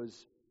king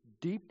was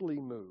deeply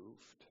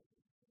moved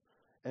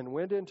and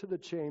went into the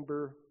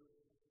chamber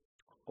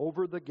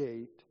over the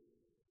gate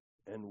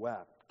and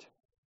wept.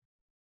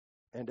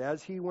 And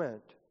as he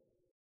went,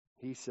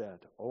 he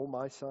said, 'O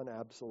my son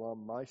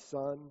Absalom, my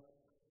son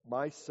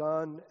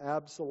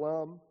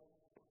Absalom,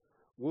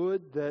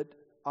 would that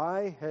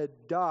I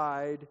had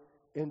died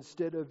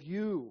instead of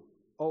you,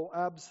 O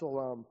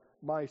Absalom,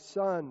 my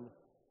son,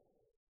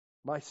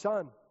 my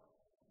son.'"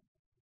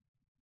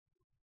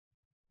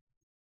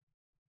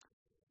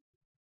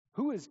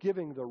 Who is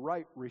giving the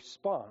right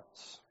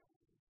response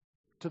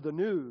to the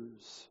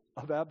news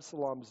of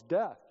Absalom's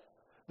death?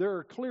 There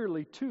are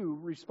clearly 2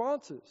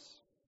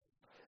 responses.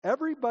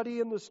 Everybody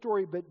in the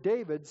story but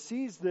David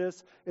sees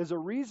this as a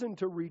reason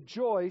to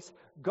rejoice.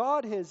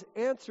 God has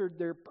answered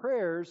their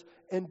prayers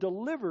and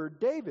delivered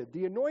David,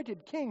 the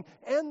anointed king,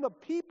 and the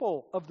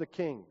people of the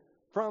king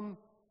from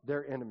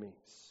their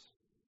enemies.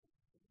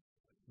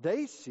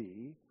 They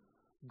see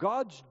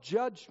God's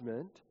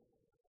judgment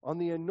on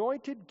the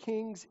anointed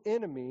king's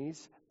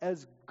enemies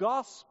as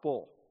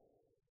gospel.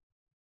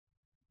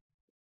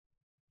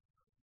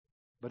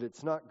 But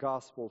it's not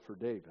gospel for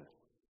David.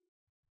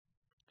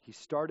 He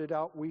started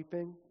out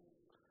weeping,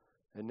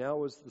 and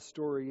now as the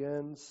story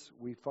ends,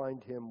 we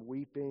find him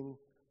weeping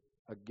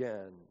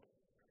again.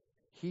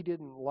 He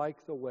didn't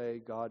like the way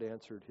God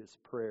answered his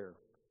prayer.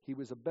 He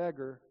was a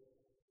beggar,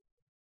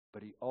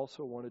 but he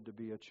also wanted to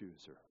be a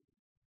chooser.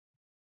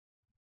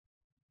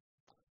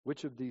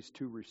 Which of these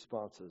 2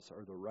 responses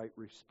are the right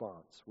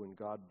response when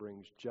God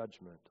brings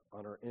judgment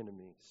on our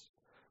enemies?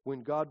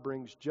 When God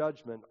brings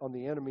judgment on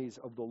the enemies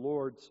of the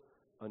Lord's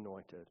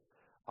anointed?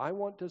 I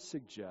want to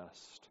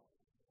suggest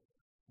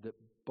that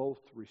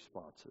both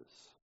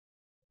responses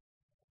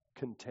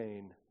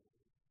contain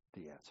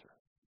the answer.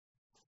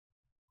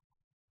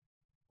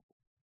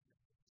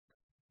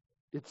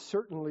 It's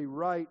certainly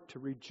right to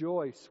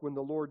rejoice when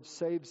the Lord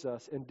saves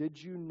us. And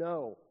did you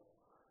know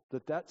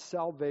that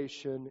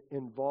salvation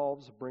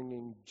involves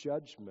bringing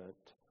judgment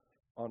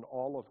on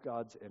all of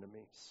God's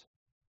enemies?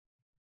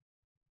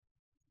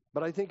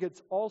 But I think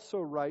it's also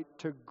right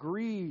to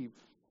grieve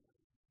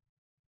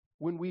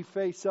when we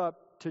face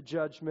up to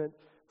judgment.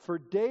 For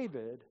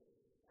David,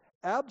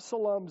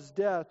 Absalom's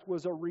death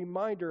was a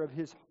reminder of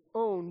his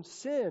own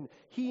sin.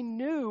 He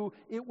knew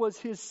it was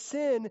his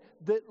sin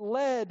that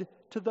led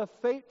to the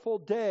fateful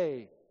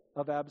day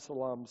of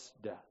Absalom's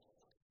death.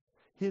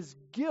 His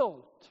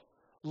guilt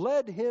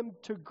led him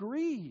to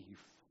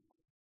grieve.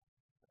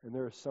 And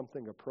there is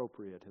something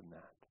appropriate in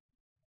that.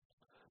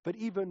 But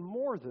even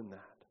more than that,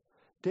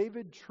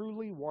 David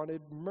truly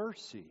wanted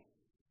mercy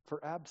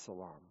for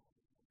Absalom.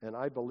 And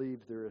I believe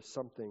there is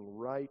something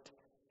right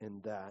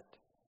in that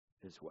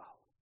as well.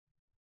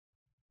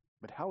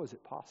 But how is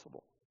it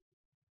possible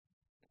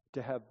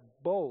to have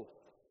both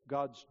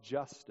God's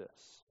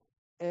justice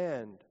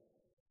and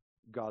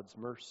God's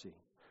mercy?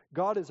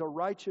 God is a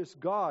righteous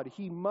God.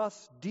 He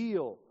must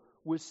deal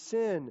with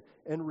sin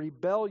and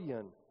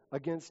rebellion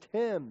against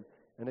him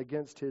and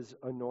against his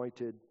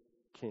anointed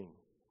king.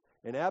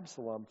 And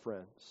Absalom,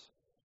 friends,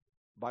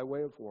 by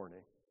way of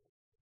warning,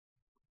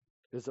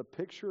 is a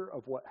picture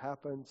of what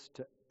happens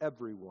to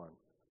everyone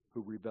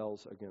who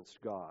rebels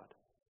against God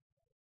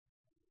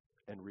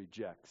and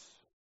rejects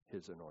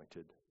his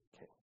anointed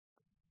king.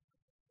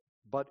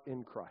 But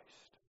in Christ,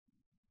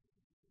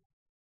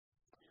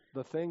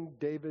 the thing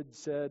David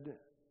said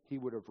he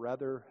would have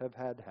rather have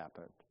had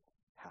happened.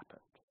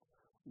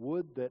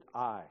 Would that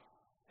I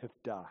have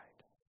died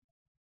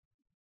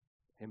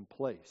in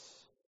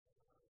place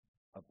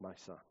of my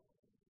son.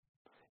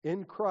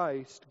 In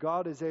Christ,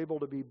 God is able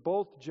to be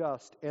both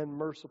just and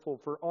merciful,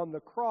 for on the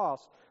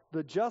cross,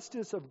 the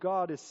justice of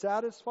God is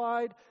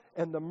satisfied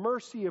and the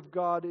mercy of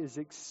God is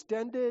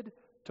extended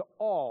to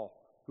all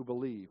who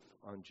believe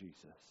on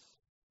Jesus.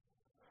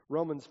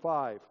 Romans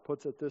 5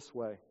 puts it this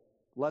way.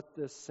 Let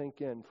this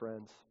sink in,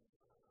 friends.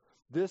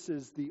 This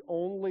is the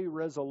only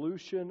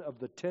resolution of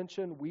the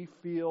tension we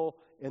feel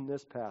in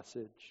this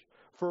passage.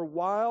 For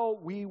while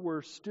we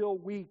were still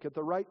weak at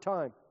the right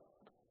time,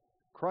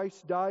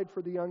 Christ died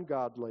for the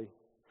ungodly.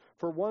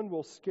 For one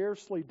will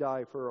scarcely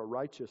die for a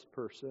righteous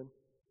person,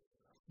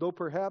 though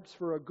perhaps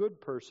for a good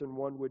person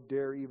one would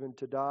dare even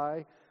to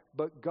die.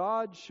 But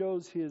God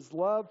shows his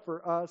love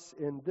for us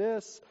in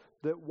this,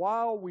 that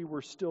while we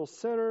were still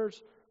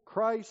sinners,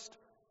 Christ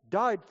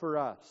died for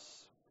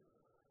us.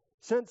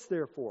 Since,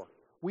 therefore,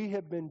 we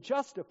have been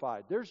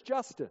justified, there's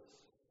justice,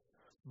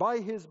 by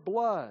his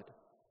blood,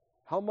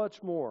 how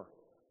much more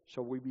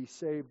shall we be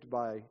saved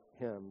by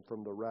him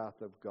from the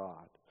wrath of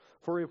God?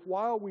 For if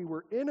while we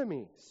were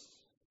enemies,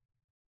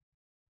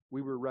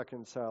 we were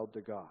reconciled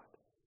to God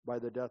by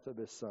the death of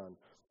his Son,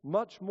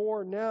 much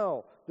more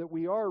now that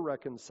we are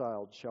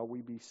reconciled shall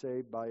we be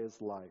saved by his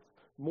life.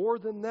 More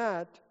than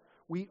that,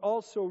 we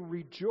also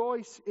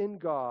rejoice in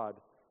God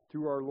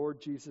through our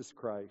Lord Jesus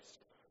Christ,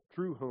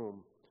 through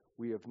whom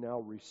we have now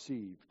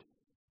received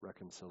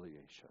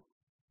reconciliation.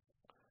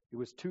 It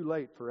was too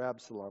late for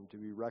Absalom to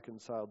be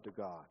reconciled to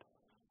God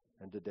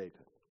and to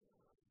David,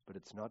 but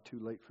it's not too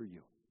late for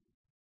you.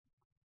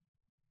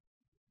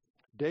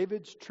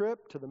 David's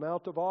trip to the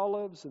Mount of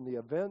Olives and the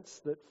events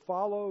that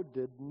followed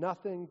did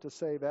nothing to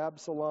save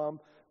Absalom,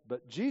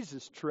 but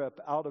Jesus' trip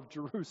out of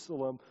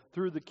Jerusalem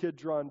through the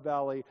Kidron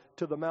Valley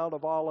to the Mount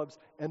of Olives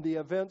and the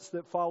events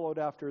that followed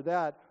after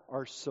that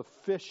are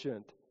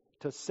sufficient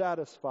to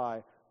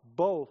satisfy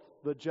both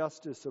the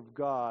justice of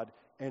God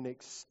and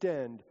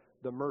extend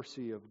the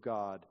mercy of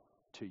God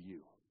to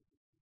you.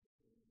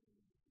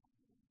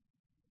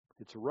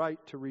 It's right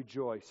to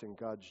rejoice in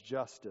God's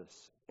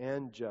justice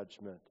and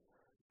judgment,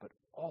 but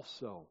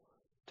also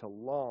to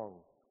long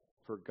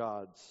for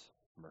God's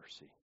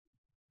mercy.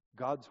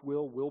 God's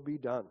will be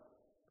done.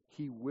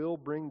 He will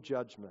bring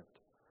judgment,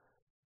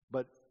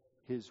 but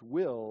his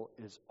will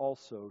is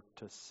also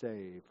to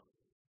save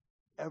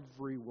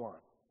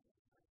everyone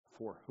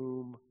for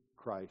whom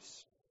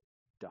Christ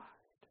died.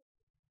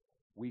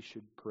 We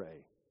should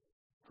pray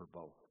for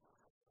both.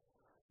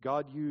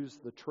 God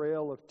used the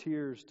trail of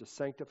tears to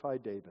sanctify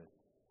David.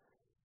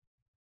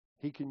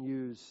 He can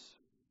use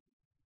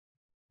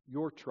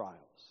your trials,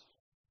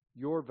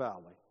 your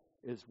valley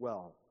as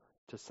well,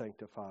 to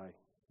sanctify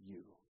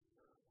you.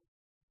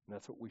 And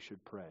that's what we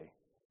should pray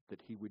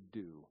that he would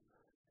do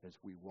as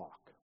we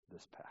walk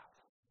this path.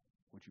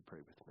 Would you pray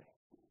with me?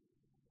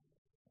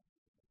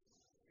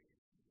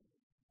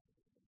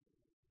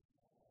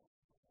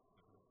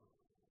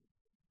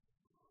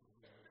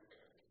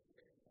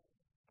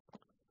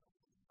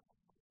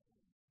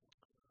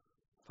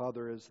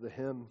 Father, as the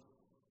hymn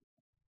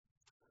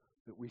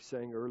that we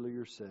sang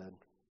earlier said,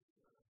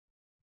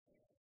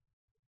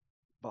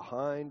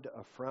 behind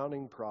a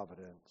frowning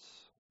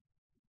providence,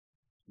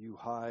 you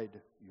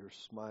hide your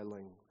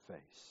smiling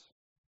face.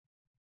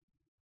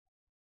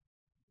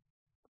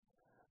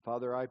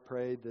 Father, I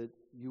pray that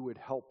you would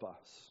help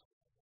us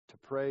to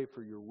pray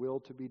for your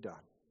will to be done,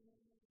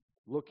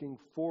 looking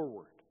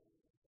forward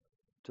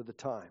to the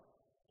time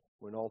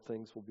when all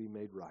things will be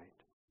made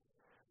right,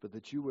 but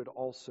that you would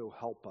also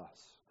help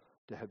us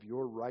to have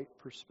your right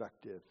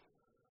perspective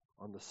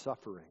on the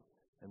suffering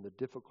and the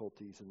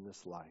difficulties in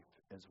this life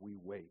as we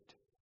wait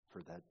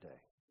for that day.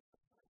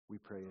 We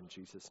pray in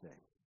Jesus' name.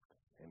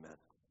 Amen.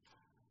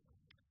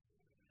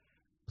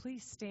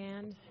 Please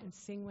stand and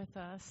sing with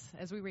us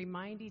as we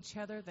remind each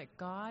other that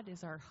God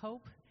is our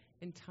hope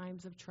in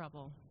times of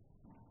trouble.